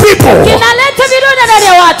in people.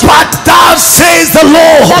 But thou says the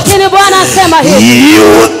Lord,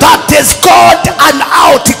 you that is called an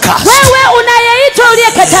outcast,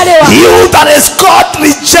 you that is called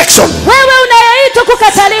rejection,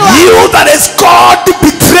 you that is called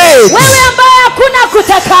betrayed,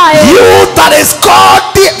 you that is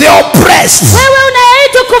called the oppressed.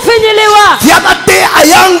 The other day a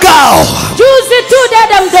young girl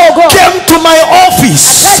came to my office.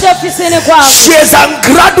 She is a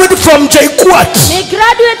graduate from JKUAT.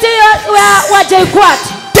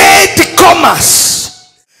 Date commerce.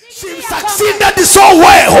 She succeeded so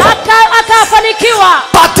well.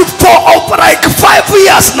 But for like 5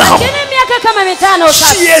 years now,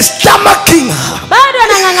 she is stomaching.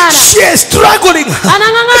 She is struggling.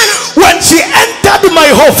 When she entered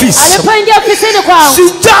my office,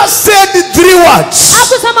 she just said 3 words.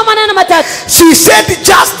 She said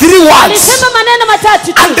just 3 words.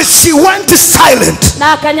 And she went silent.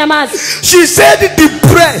 She said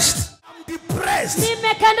depressed.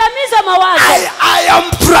 I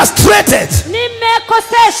am frustrated.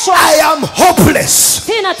 I am hopeless.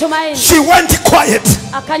 She went quiet.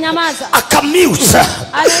 Akamute.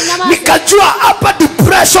 Nikajua hapa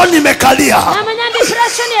depression imekalia.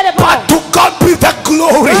 But to God be the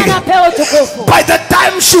glory. By the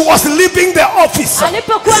time she was leaving the office,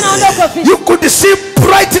 you could see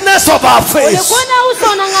brightness of her face.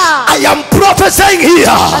 I am prophesying here.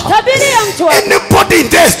 Anybody in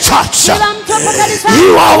this church,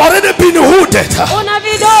 you have already been wounded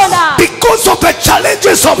because of the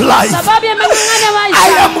challenges of life. I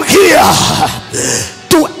am here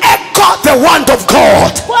to got the word of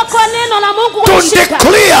God Kwa neno la Mungu to kushika.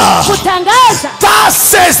 declare, Kutangaza. thus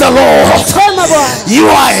says the Lord, Sema Bwana.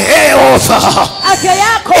 your health Afya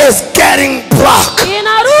yako is getting back.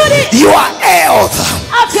 inarudi. Your health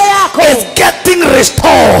Afya yako is getting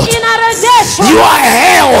restored. inarejeshwa. Your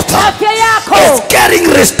health Afya yako is getting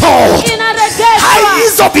restored. inarejeshwa.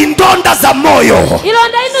 Hizo vindonda za moyo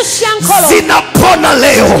Ilonda inu shankolo. zinapona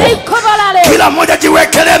leo. Ikobala leo. Kila mmoja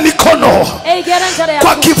jiwekelee mikono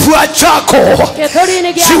kwa kifua chako.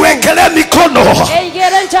 Jiwekelee mikono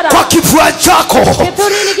kwa kifua chako.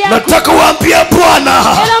 Nataka uambie Bwana,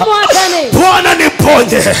 Bwana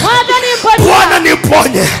niponye. Bwana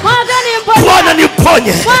niponye. Bwana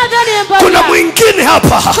niponye. Kuna mwingine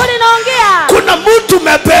hapa, kuna mtu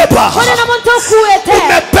umebeba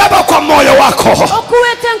kwa moyo wako.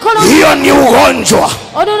 Hiyo ni ugonjwa.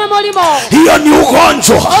 Hiyo ni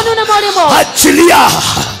ugonjwa. Achilia.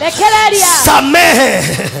 Samehe.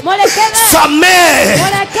 Samehe.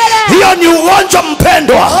 Hiyo ni ugonjwa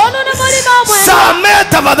mpendwa. Samehe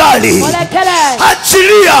tafadhali.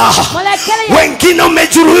 Achilia. Wengine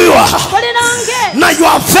umejeruhiwa na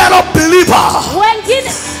your fellow believer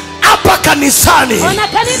hapa kanisani.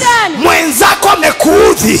 Mwenzako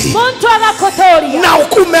amekuudhi na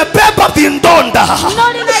umebeba vindonda.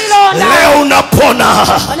 Leo unapona.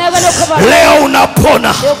 Leo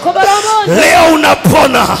unapona. Leo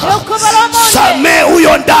unapona. Samehe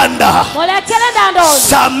huyo danda.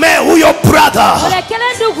 Samehe huyo brother.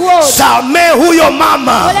 Samehe huyo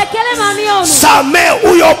mama. Samehe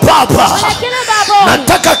huyo baba.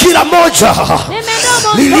 Nataka kila moja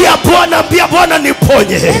lilia Bwana, ambia Bwana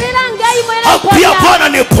niponye. Ambia Bwana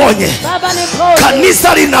niponye.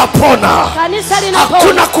 Kanisa linapona.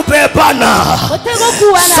 Hakuna kubebana.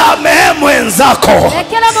 Samehe mwenzako.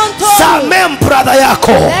 Samehe brother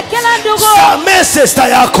yako. Samehe sister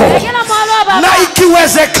yako. Na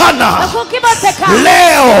ikiwezekana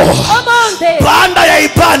leo baada ya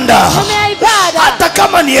ibada, hata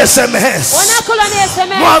kama ni SMS,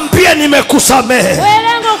 mwambie nimekusamehe.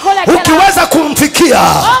 Ukiweza kumfikia,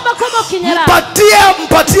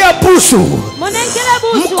 mpatie busu.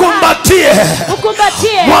 Mkumbatie.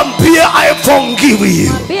 Mwambie I forgive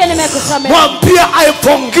you. Mwambie I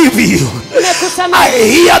forgive you. I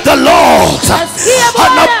hear the Lord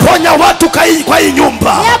anaponya watu kwa hii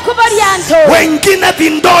nyumba. Wengine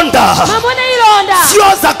vindonda sio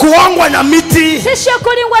za kuongwa na miti,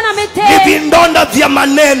 ni vindonda vya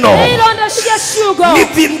maneno, ni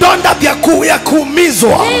vindonda vya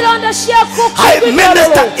kuumizwa. I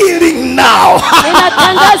minister healing now.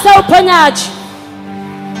 Ninatangaza uponyaji.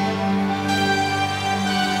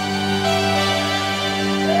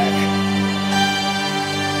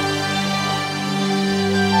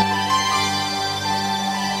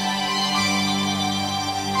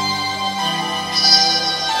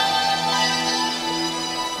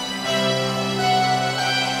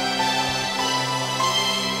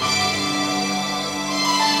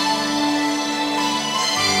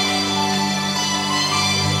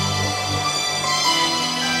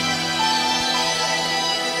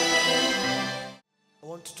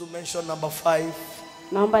 To mention number 5.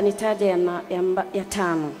 Naomba nitaje ya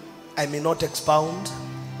 5. I may not expound,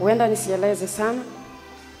 Huenda nisieleze sana,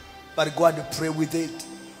 but God will pray with it.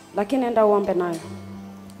 lakini enda uombe nayo.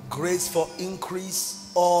 Grace for increase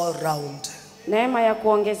all round. Neema ya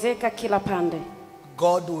kuongezeka kila pande.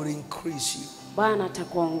 God will increase you. Bwana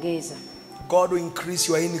atakuongeza. God will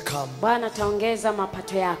increase your income. Bwana ataongeza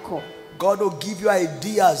mapato yako. God will give you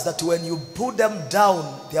ideas that when you put them down,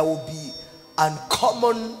 there will be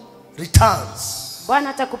uncommon returns. Bwana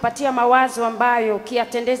atakupatia mawazo ambayo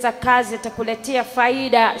ukiyatendeza kazi atakuletea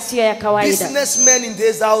faida sio ya kawaida. Businessmen in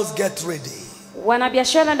this house, get ready.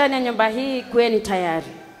 Wanabiashara ndani ya nyumba hii, kuweni tayari.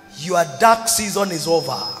 Your dark season is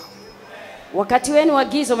over. Wakati wenu wa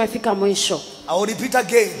giza umefika mwisho. I will repeat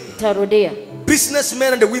again. Tarudia.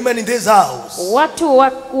 Businessmen and the women in this house, watu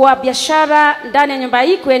wa biashara ndani ya nyumba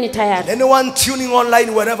hii, kuweni tayari. anyone tuning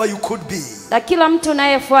online wherever you could be, Na kila mtu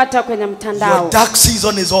unayefuata kwenye your mtandao, dark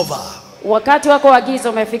season is over. wakati wako wa giza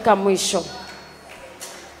umefika mwisho.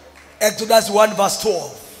 Exodus 1 verse 12.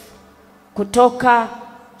 Kutoka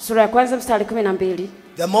sura ya 1 mstari 12.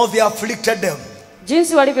 The more they afflicted them,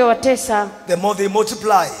 Jinsi walivyowatesa the more they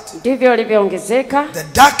multiplied. ndivyo walivyoongezeka. The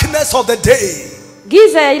darkness of the day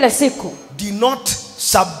Giza ya ile siku did not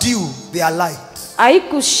subdue their light.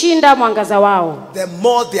 haikushinda mwangaza wao. The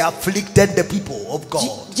more they afflicted the people of God,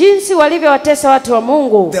 Jinsi walivyowatesa watu wa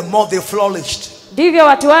Mungu, the more they flourished, ndivyo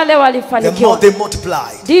watu wale the more walifanikiwa, they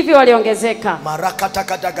multiplied. ndivyo waliongezeka.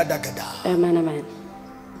 Marakatakadagadagada. Amen, amen.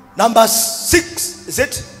 Number 6, is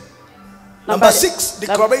it? Number 6,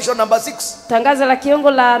 declaration number 6. Tangazo la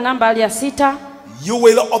kiungo la namba ya 6. You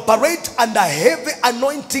will operate under heavy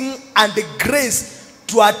anointing and the grace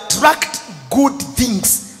to attract good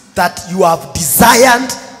things that you have desired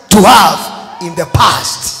to have in the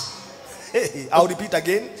past. I'll repeat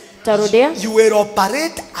again. Tarudia. You will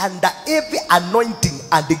operate under heavy anointing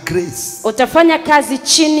and the grace. Utafanya kazi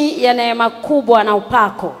chini ya neema kubwa na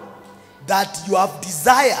upako that you have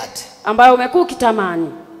desired. Ambayo umekuwa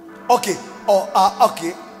ukitamani. Okay.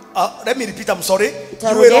 Let me repeat. I'm sorry.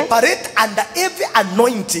 You will operate under heavy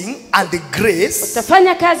anointing and the grace.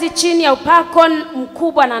 Utafanya kazi chini ya upako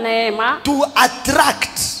mkubwa na neema to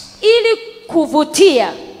attract. Ili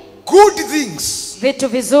kuvutia. Good things. Vitu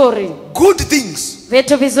vizuri. Good things.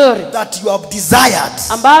 Vitu vizuri. That you have desired.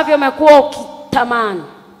 Ambavyo umekuwa ukitamani.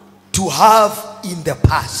 To have in the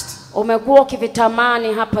past. Umekuwa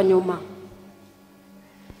ukivitamani hapa nyuma.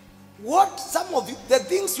 What some of the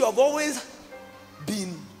things you have always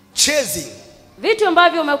been chasing. Vitu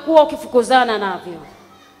ambavyo umekuwa ukifukuzana navyo.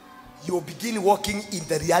 You begin walking in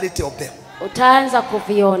the reality of them. Utaanza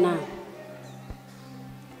kuviona.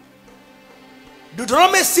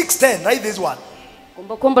 Deuteronomy 6:10, write this one.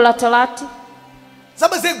 Kumbukumbu la Torati.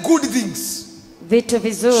 Somebody say good things. Vitu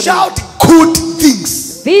vizuri. Shout good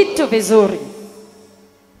things. Vitu vizuri.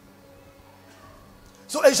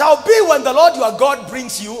 So it shall be when the Lord your God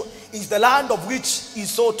brings you into the land of which he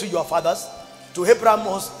swore to your fathers, to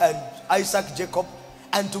Abraham and Isaac, Jacob,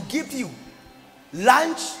 and to give you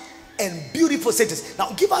land and beautiful cities.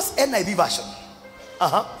 Now give us NIV version.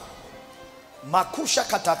 Makusha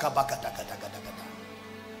kataka bakataka.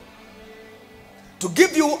 To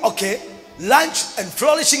give you, land and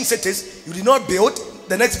flourishing cities you did not build.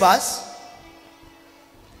 The next verse.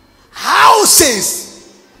 Houses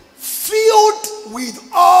filled with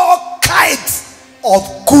all kinds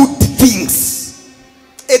of good things.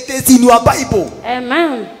 It is in your Bible.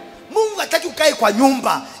 Amen. Mungu hataki ukae kwa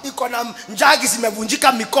nyumba iko na njagi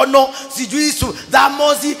zimevunjika mikono, sijui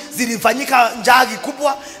dhamozi zilifanyika njagi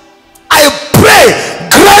kubwa. I pray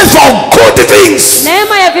grace for good things.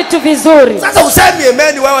 Neema ya vitu vizuri. Sasa usemi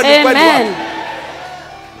amen wewe ni kweli wapi?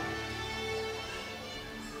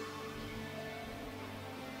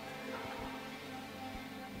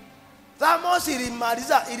 Dhamozi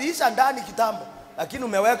iliisha ndani kitambo, lakini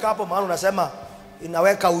umeweka hapo maana unasema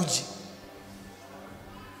inaweka uji.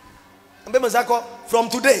 Mbona zako from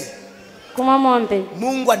today? Kumamonde.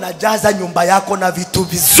 Mungu anajaza nyumba yako na vitu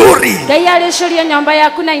vizuri. Gaya alishuria nyumba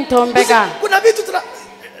yako na intombega. Kuna vitu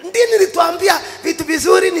ndini lituambia vitu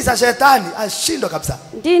vizuri ni za shetani, ashindo kabisa.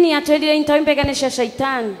 Ndini atuelile intombega ni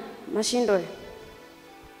shetani, mashindo.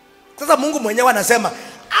 Sasa Mungu mwenyewe anasema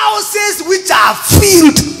houses which are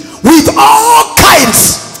filled with all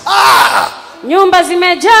kinds. Nyumba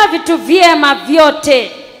zimejaa vitu vyema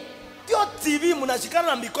vyote. Ndio TV mnashikana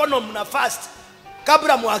na mikono mna fast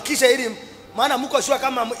kabla muhakisha ili maana mko sure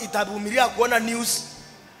kama itavumilia kuona news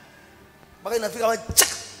mpaka inafika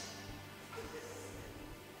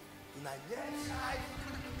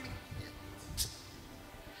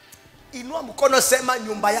inua mkono sema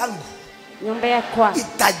nyumba yangu, nyumba yako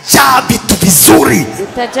itajaa vitu vizuri.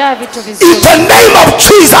 Itajaa vitu vizuri. In the name of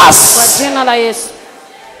Jesus. Kwa jina la Yesu.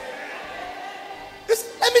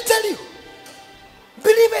 Let me tell you.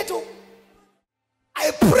 Believe it.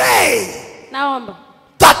 I pray. Naomba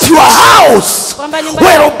that your house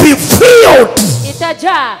will be filled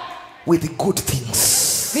itajaa with good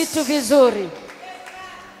things. Vitu vizuri.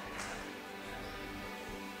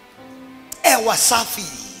 Ewa safi.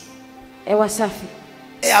 Ewa safi.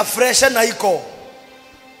 Air fresh na iko.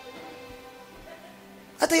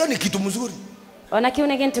 Hata hiyo ni kitu mzuri. Ona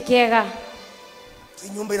kiune kintu kiega.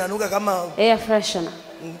 Nyumba inanuka kama air freshener.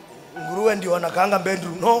 Nguruwe ndio wanakaanga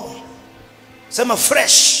bedroom. No. Sema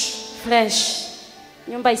fresh. Fresh.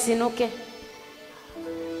 Nyumba isinuke.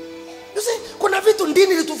 You see, kuna vitu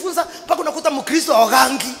ndini litufunza mpaka unakuta Mkristo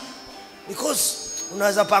agangi because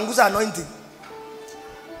unaweza panguza anointing.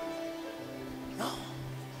 No.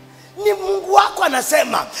 Ni Mungu wako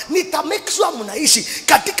anasema nita make sure mnaishi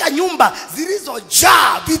katika nyumba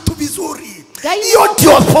zilizojaa vitu vizuri. Hiyo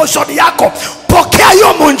ndio portion yako. Pokea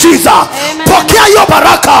hiyo muujiza. Pokea hiyo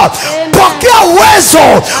baraka. Amen. Pokea uwezo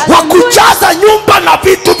wa kujaza nyumba na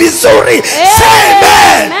vitu vizuri.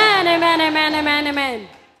 Amen. Amen, amen, amen, amen.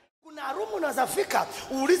 Kuna room unaweza fika,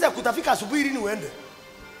 uulize kutafika asubuhi lini uende.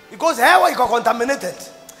 Because hewa iko contaminated.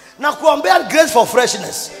 Na kuombea grace for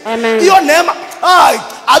freshness. Amen. Hiyo neema,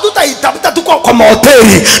 hatutaitafuta tu kwa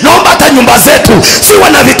mahoteli. Naomba hata nyumba zetu siwe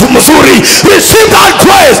na vitu mzuri. Receive that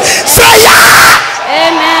grace. Say yeah.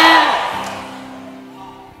 Amen.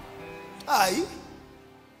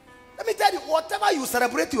 Let me tell you, whatever you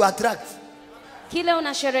celebrate, you attract. Kile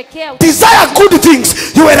unasherekea. Desire good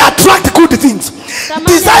things, you will attract good things.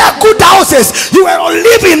 Desire good houses, you will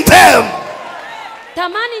live in them.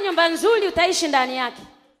 Tamani nyumba nzuri, utaishi ndani yake.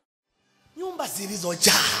 Nyumba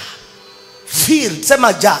zilizojaa filled,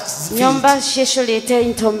 sema jazz. Nyumba sheshulete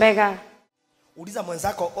intombega. Uliza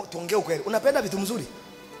mwenzako, tuongee ukweli. Unapenda vitu mzuri?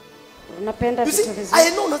 Unapenda vitu vizuri?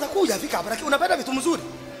 I know unaweza kuja fika hapa, lakini unapenda vitu mzuri?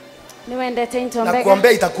 Niwendete intombega. Na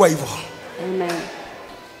kuombea itakuwa hivyo. Amen.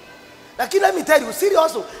 Lakini let me tell you,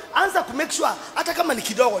 seriously, anza ku make sure hata kama ni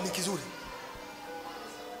kidogo ni kizuri.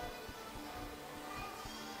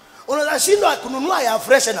 Unaweza shindwa kununua ya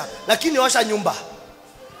freshener, lakini osha nyumba.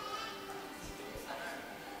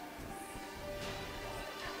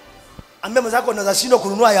 Ambia mwenzako unaweza shindwa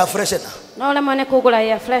kununua ya freshener. Na ule mwane kugula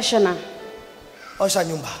ya freshener. Osha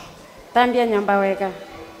nyumba. Tambia nyumba weka.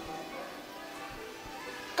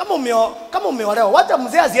 Kama umeolewa, wacha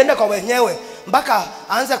mzee aziende kwa wenyewe mpaka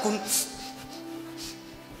aanze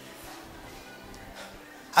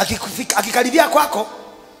akikaribia kwako.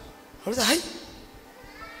 Unauliza, "Hai?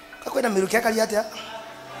 Kako ina mirukia kali hata?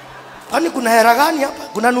 Kwani kuna hera gani hapa?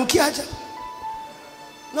 Kuna nukia aje?"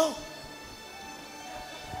 No.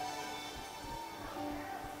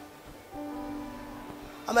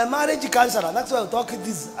 I'm a marriage counselor. That's why I talk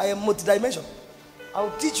this. I am multidimensional.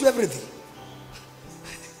 I'll teach you everything.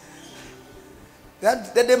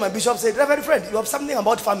 That day my bishop said, "Reverend friend, you have something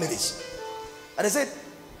about families." And I said,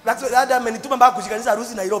 that's why that many people back kushikanisa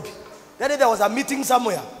harusi Nairobi. That day there was a meeting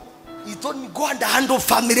somewhere. He told me, "Go and handle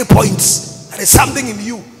family points. There is something in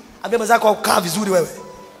you." Ambia mzako kaa vizuri wewe.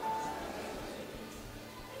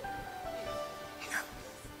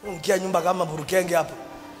 Ungia nyumba kama burukenge hapo.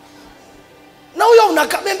 Na huyo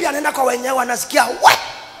unakamembia anaenda kwa wenyewe anasikia, "We,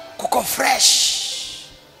 kuko fresh."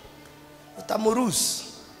 Utamuruhusu.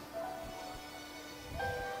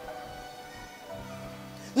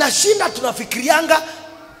 Na shinda tunafikirianga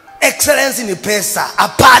excellence ni pesa.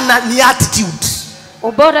 Hapana, ni attitude.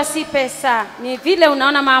 Ubora si pesa, ni vile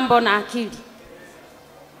unaona mambo na akili.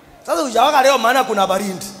 Sasa ujawaka leo maana kuna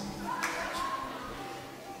baridi.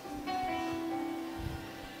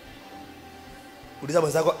 Uliza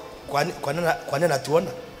mwenzako, kwa nini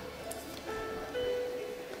natuona?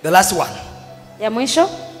 The last one. Ya mwisho.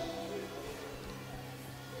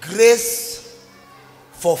 Grace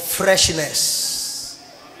for freshness.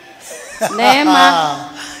 Neema.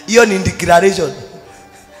 Hiyo ni declaration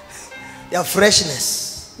ya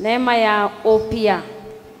freshness. Neema ya upya.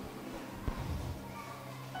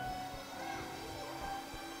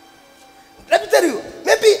 Let me tell you,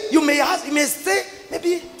 maybe you may say,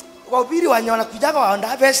 maybe wahubiri wanyona kujaga wa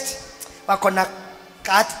harvest wako na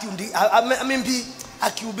attitude. Maybe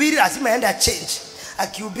akihubiri lazima aende change.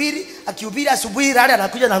 Akihubiri asubuhi rada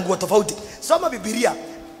anakuja na nguo tofauti. Soma Biblia.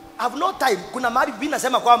 I have no time. Kuna mahali Biblia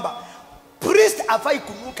inasema kwamba priest afai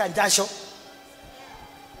kunuka jasho.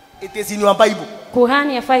 It is in your Bible.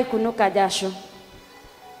 Kuhani afai kunuka jasho.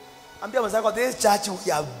 Ambia mwenzako, this church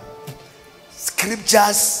we have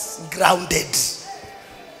scriptures grounded.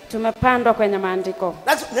 Tumepandwa kwenye maandiko.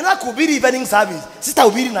 Nena kuhubiri evening service.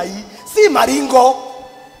 Sitahubiri na hii. Si maringo.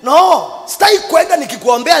 No, sitai kwenda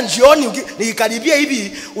nikikuombea jioni nikikaribia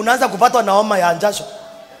hivi unaanza kupatwa na homa ya jasho.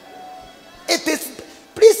 It is,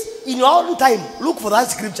 please, in your own time, look for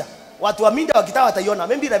that scripture. Watu wa minda wakitaka wataiona.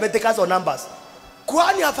 Maybe Leviticus or Numbers.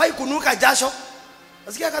 Kwani hafai kunuka jasho?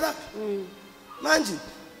 Nasikia kadhaa? Manji.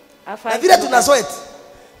 Na vile tuna sweat.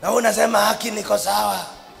 Na unasema haki niko sawa.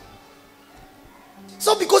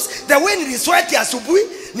 So because the way ni sweat ya asubuhi,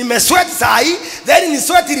 nimesweat saa hii, then ni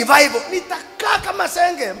sweat revival, nitakaa kama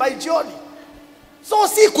senge by jioni. So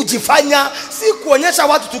si kujifanya, si kuonyesha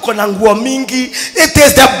watu tuko na nguo mingi. It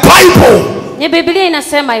is the Bible. Ni Biblia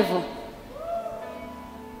inasema hivyo.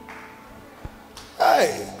 Hey.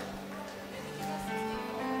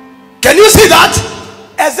 Can you see that?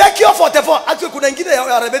 Ezekiel 44. Actually kuna ingine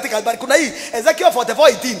ya Leviticus, but kuna hii Ezekiel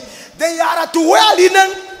 44:18. They are to wear linen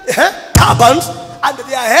turbans and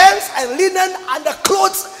their hands and linen and the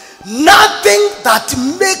clothes, nothing that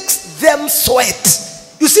makes them sweat.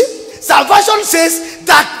 You see, salvation says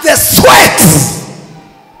that the sweat.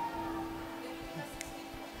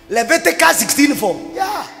 Leviticus 16:4.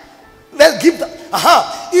 Yeah. Let's give the,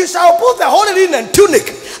 he shall put the holy linen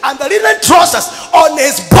tunic and the linen trousers on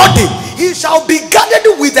his body. He shall be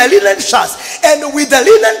girded with the linen shirts and with the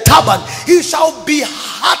linen turban. He shall be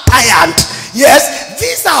attired. Yes,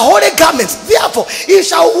 these are holy garments. Therefore, he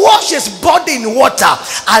shall wash his body in water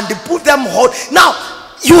and put them hot. Now,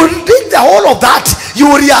 you read the whole of that,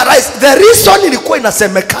 you realize the reason ilikuwa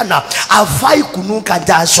inasemekana afai kunuka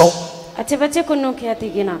jasho. Atibati kunuka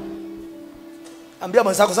atigina. Ambia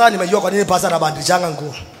mwenzako, sasa nimejua kwa nini pasa anabadilishanga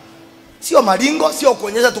nguo. Sio maringo, sio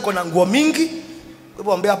kuonyesha tuko na nguo mingi. Kwa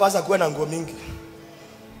hivyo ombea pasa kuwe na nguo mingi.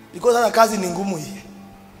 Because hata kazi ni ngumu hii.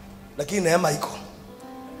 Lakini neema iko.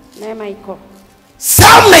 Neema iko.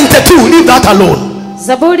 Psalm 92, leave that alone.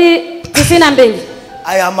 Zaburi 92.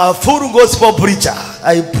 I am a full gospel preacher.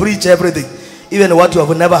 I preach everything, even what you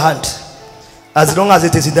have never heard. As long as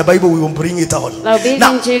it is in the Bible, we will bring it on. Now,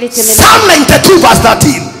 Psalm 92 verse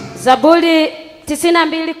 13. Zaburi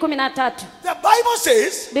 92:13. The Bible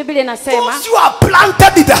says, Biblia inasema, those who are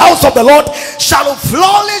planted in the house of the Lord shall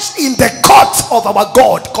flourish in the courts of our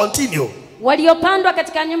God. Continue. Waliopandwa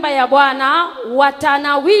katika nyumba ya Bwana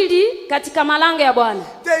watanawili katika malango ya Bwana.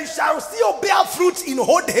 They shall still bear fruit in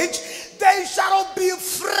old age. They shall be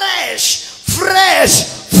fresh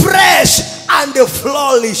and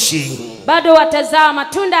flourishing. Bado watazaa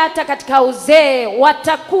matunda hata katika uzee,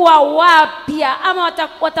 watakuwa wapya ama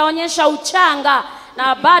wataonyesha uchanga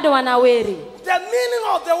na bado wanawiri. The meaning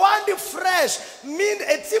of the word fresh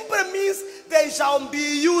it simply means they shall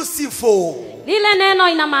be useful. Lile neno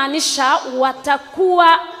inamaanisha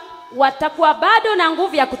watakuwa bado na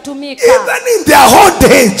nguvu ya kutumika. Even in their old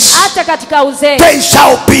age, hata katika uzee, they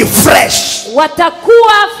shall be fresh.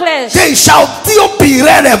 Watakuwa fresh. They shall still be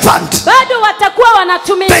relevant. Bado watakuwa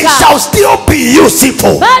wanatumika. They shall still be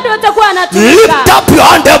useful. Bado watakuwa wanatumika. Lift up your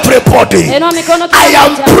hand, everybody. I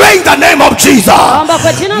am praying the name of Jesus.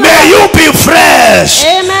 May you be fresh.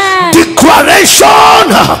 Amen.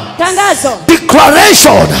 Declaration. Tangazo.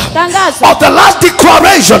 Declaration. Tangazo. Of the last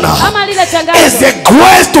declaration is the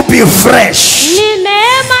grace to be fresh. Ni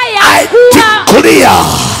neema ya I declare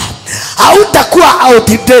hautakuwa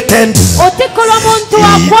outdated.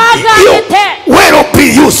 You will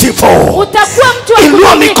be useful.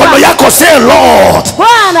 Inua mikono yako, say Lord,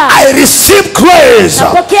 I receive grace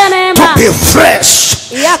to be fresh.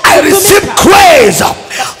 I receive grace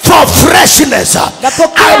for freshness.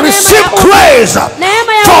 I receive grace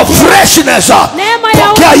for freshness.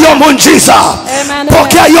 Pokea hiyo muujiza.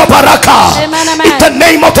 Pokea hiyo baraka. In the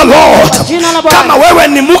name of the Lord. Kama wewe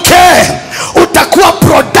ni mke, utakuwa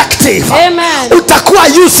productive. Utakuwa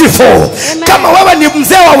useful. Kama wewe ni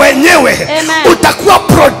mzee wa wenyewe, utakuwa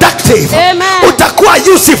productive. Utakuwa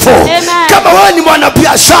useful. Kama wewe ni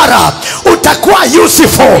mwanabiashara, utakuwa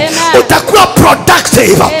useful. Utakuwa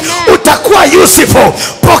productive. Utakuwa useful.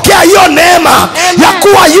 Pokea hiyo neema ya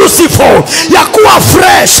kuwa useful, ya kuwa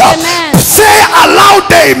fresh. Say aloud,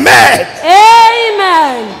 amen.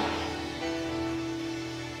 Amen.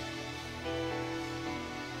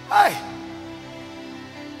 Hey.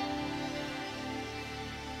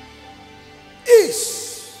 Ease.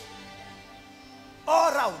 All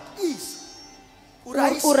around. Ease.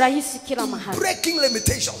 Urahisi kila mahali. Breaking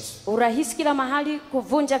limitations. Urahisi kila mahali,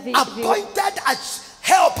 kuvunja appointed as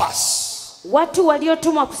helpers. Watu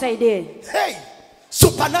waliotumwa kusaidia. Hey,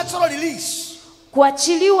 supernatural release.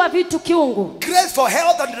 Kuachiliwa vitu kiungu. Grace for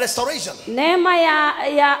health and restoration. Neema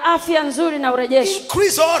ya afya nzuri na urejesho.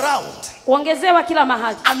 Increase all around. Kuongezewa kila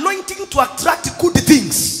mahali. Anointing to attract good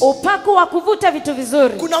things. Upako wa kuvuta vitu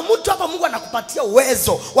vizuri. Kuna mtu hapa Mungu anakupatia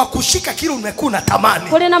uwezo wa kushika kile umekuwa tamani.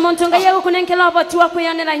 Kule na montonga yako kunenkela watu wako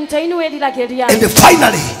yanela intainu wedi la geria. And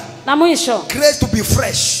finally, na mwisho, grace to be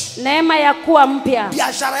fresh. Neema ya kuwa mpya.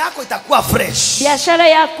 Biashara yako itakuwa fresh. Biashara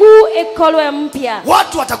yako ekolwe mpya.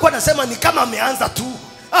 Watu watakuwa nasema ni kama ameanza tu.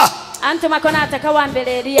 Anto makona atakawa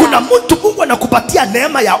mbeleria. Kuna mtu Mungu anakupatia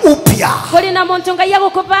neema ya upya. Kuli na montonga yako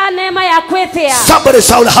kupa neema ya kwethea. Somebody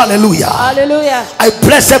shout hallelujah. Hallelujah. I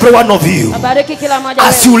bless every one of you. Abariki kila mmoja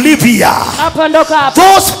as you live here. Hapo ndoka hapo.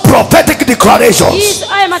 Those prophetic declarations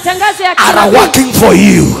are working for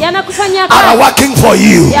you. Yanakufanyia kazi. Are working for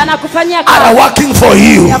you. Yanakufanyia kazi. Are working for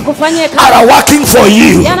you. Yakufanyia kazi. Are working for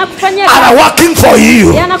you. Yanakufanyia kazi. Are working for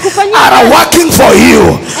you. Yanakufanyia kazi. Are working for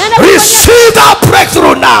you. Receive that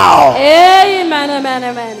breakthrough now.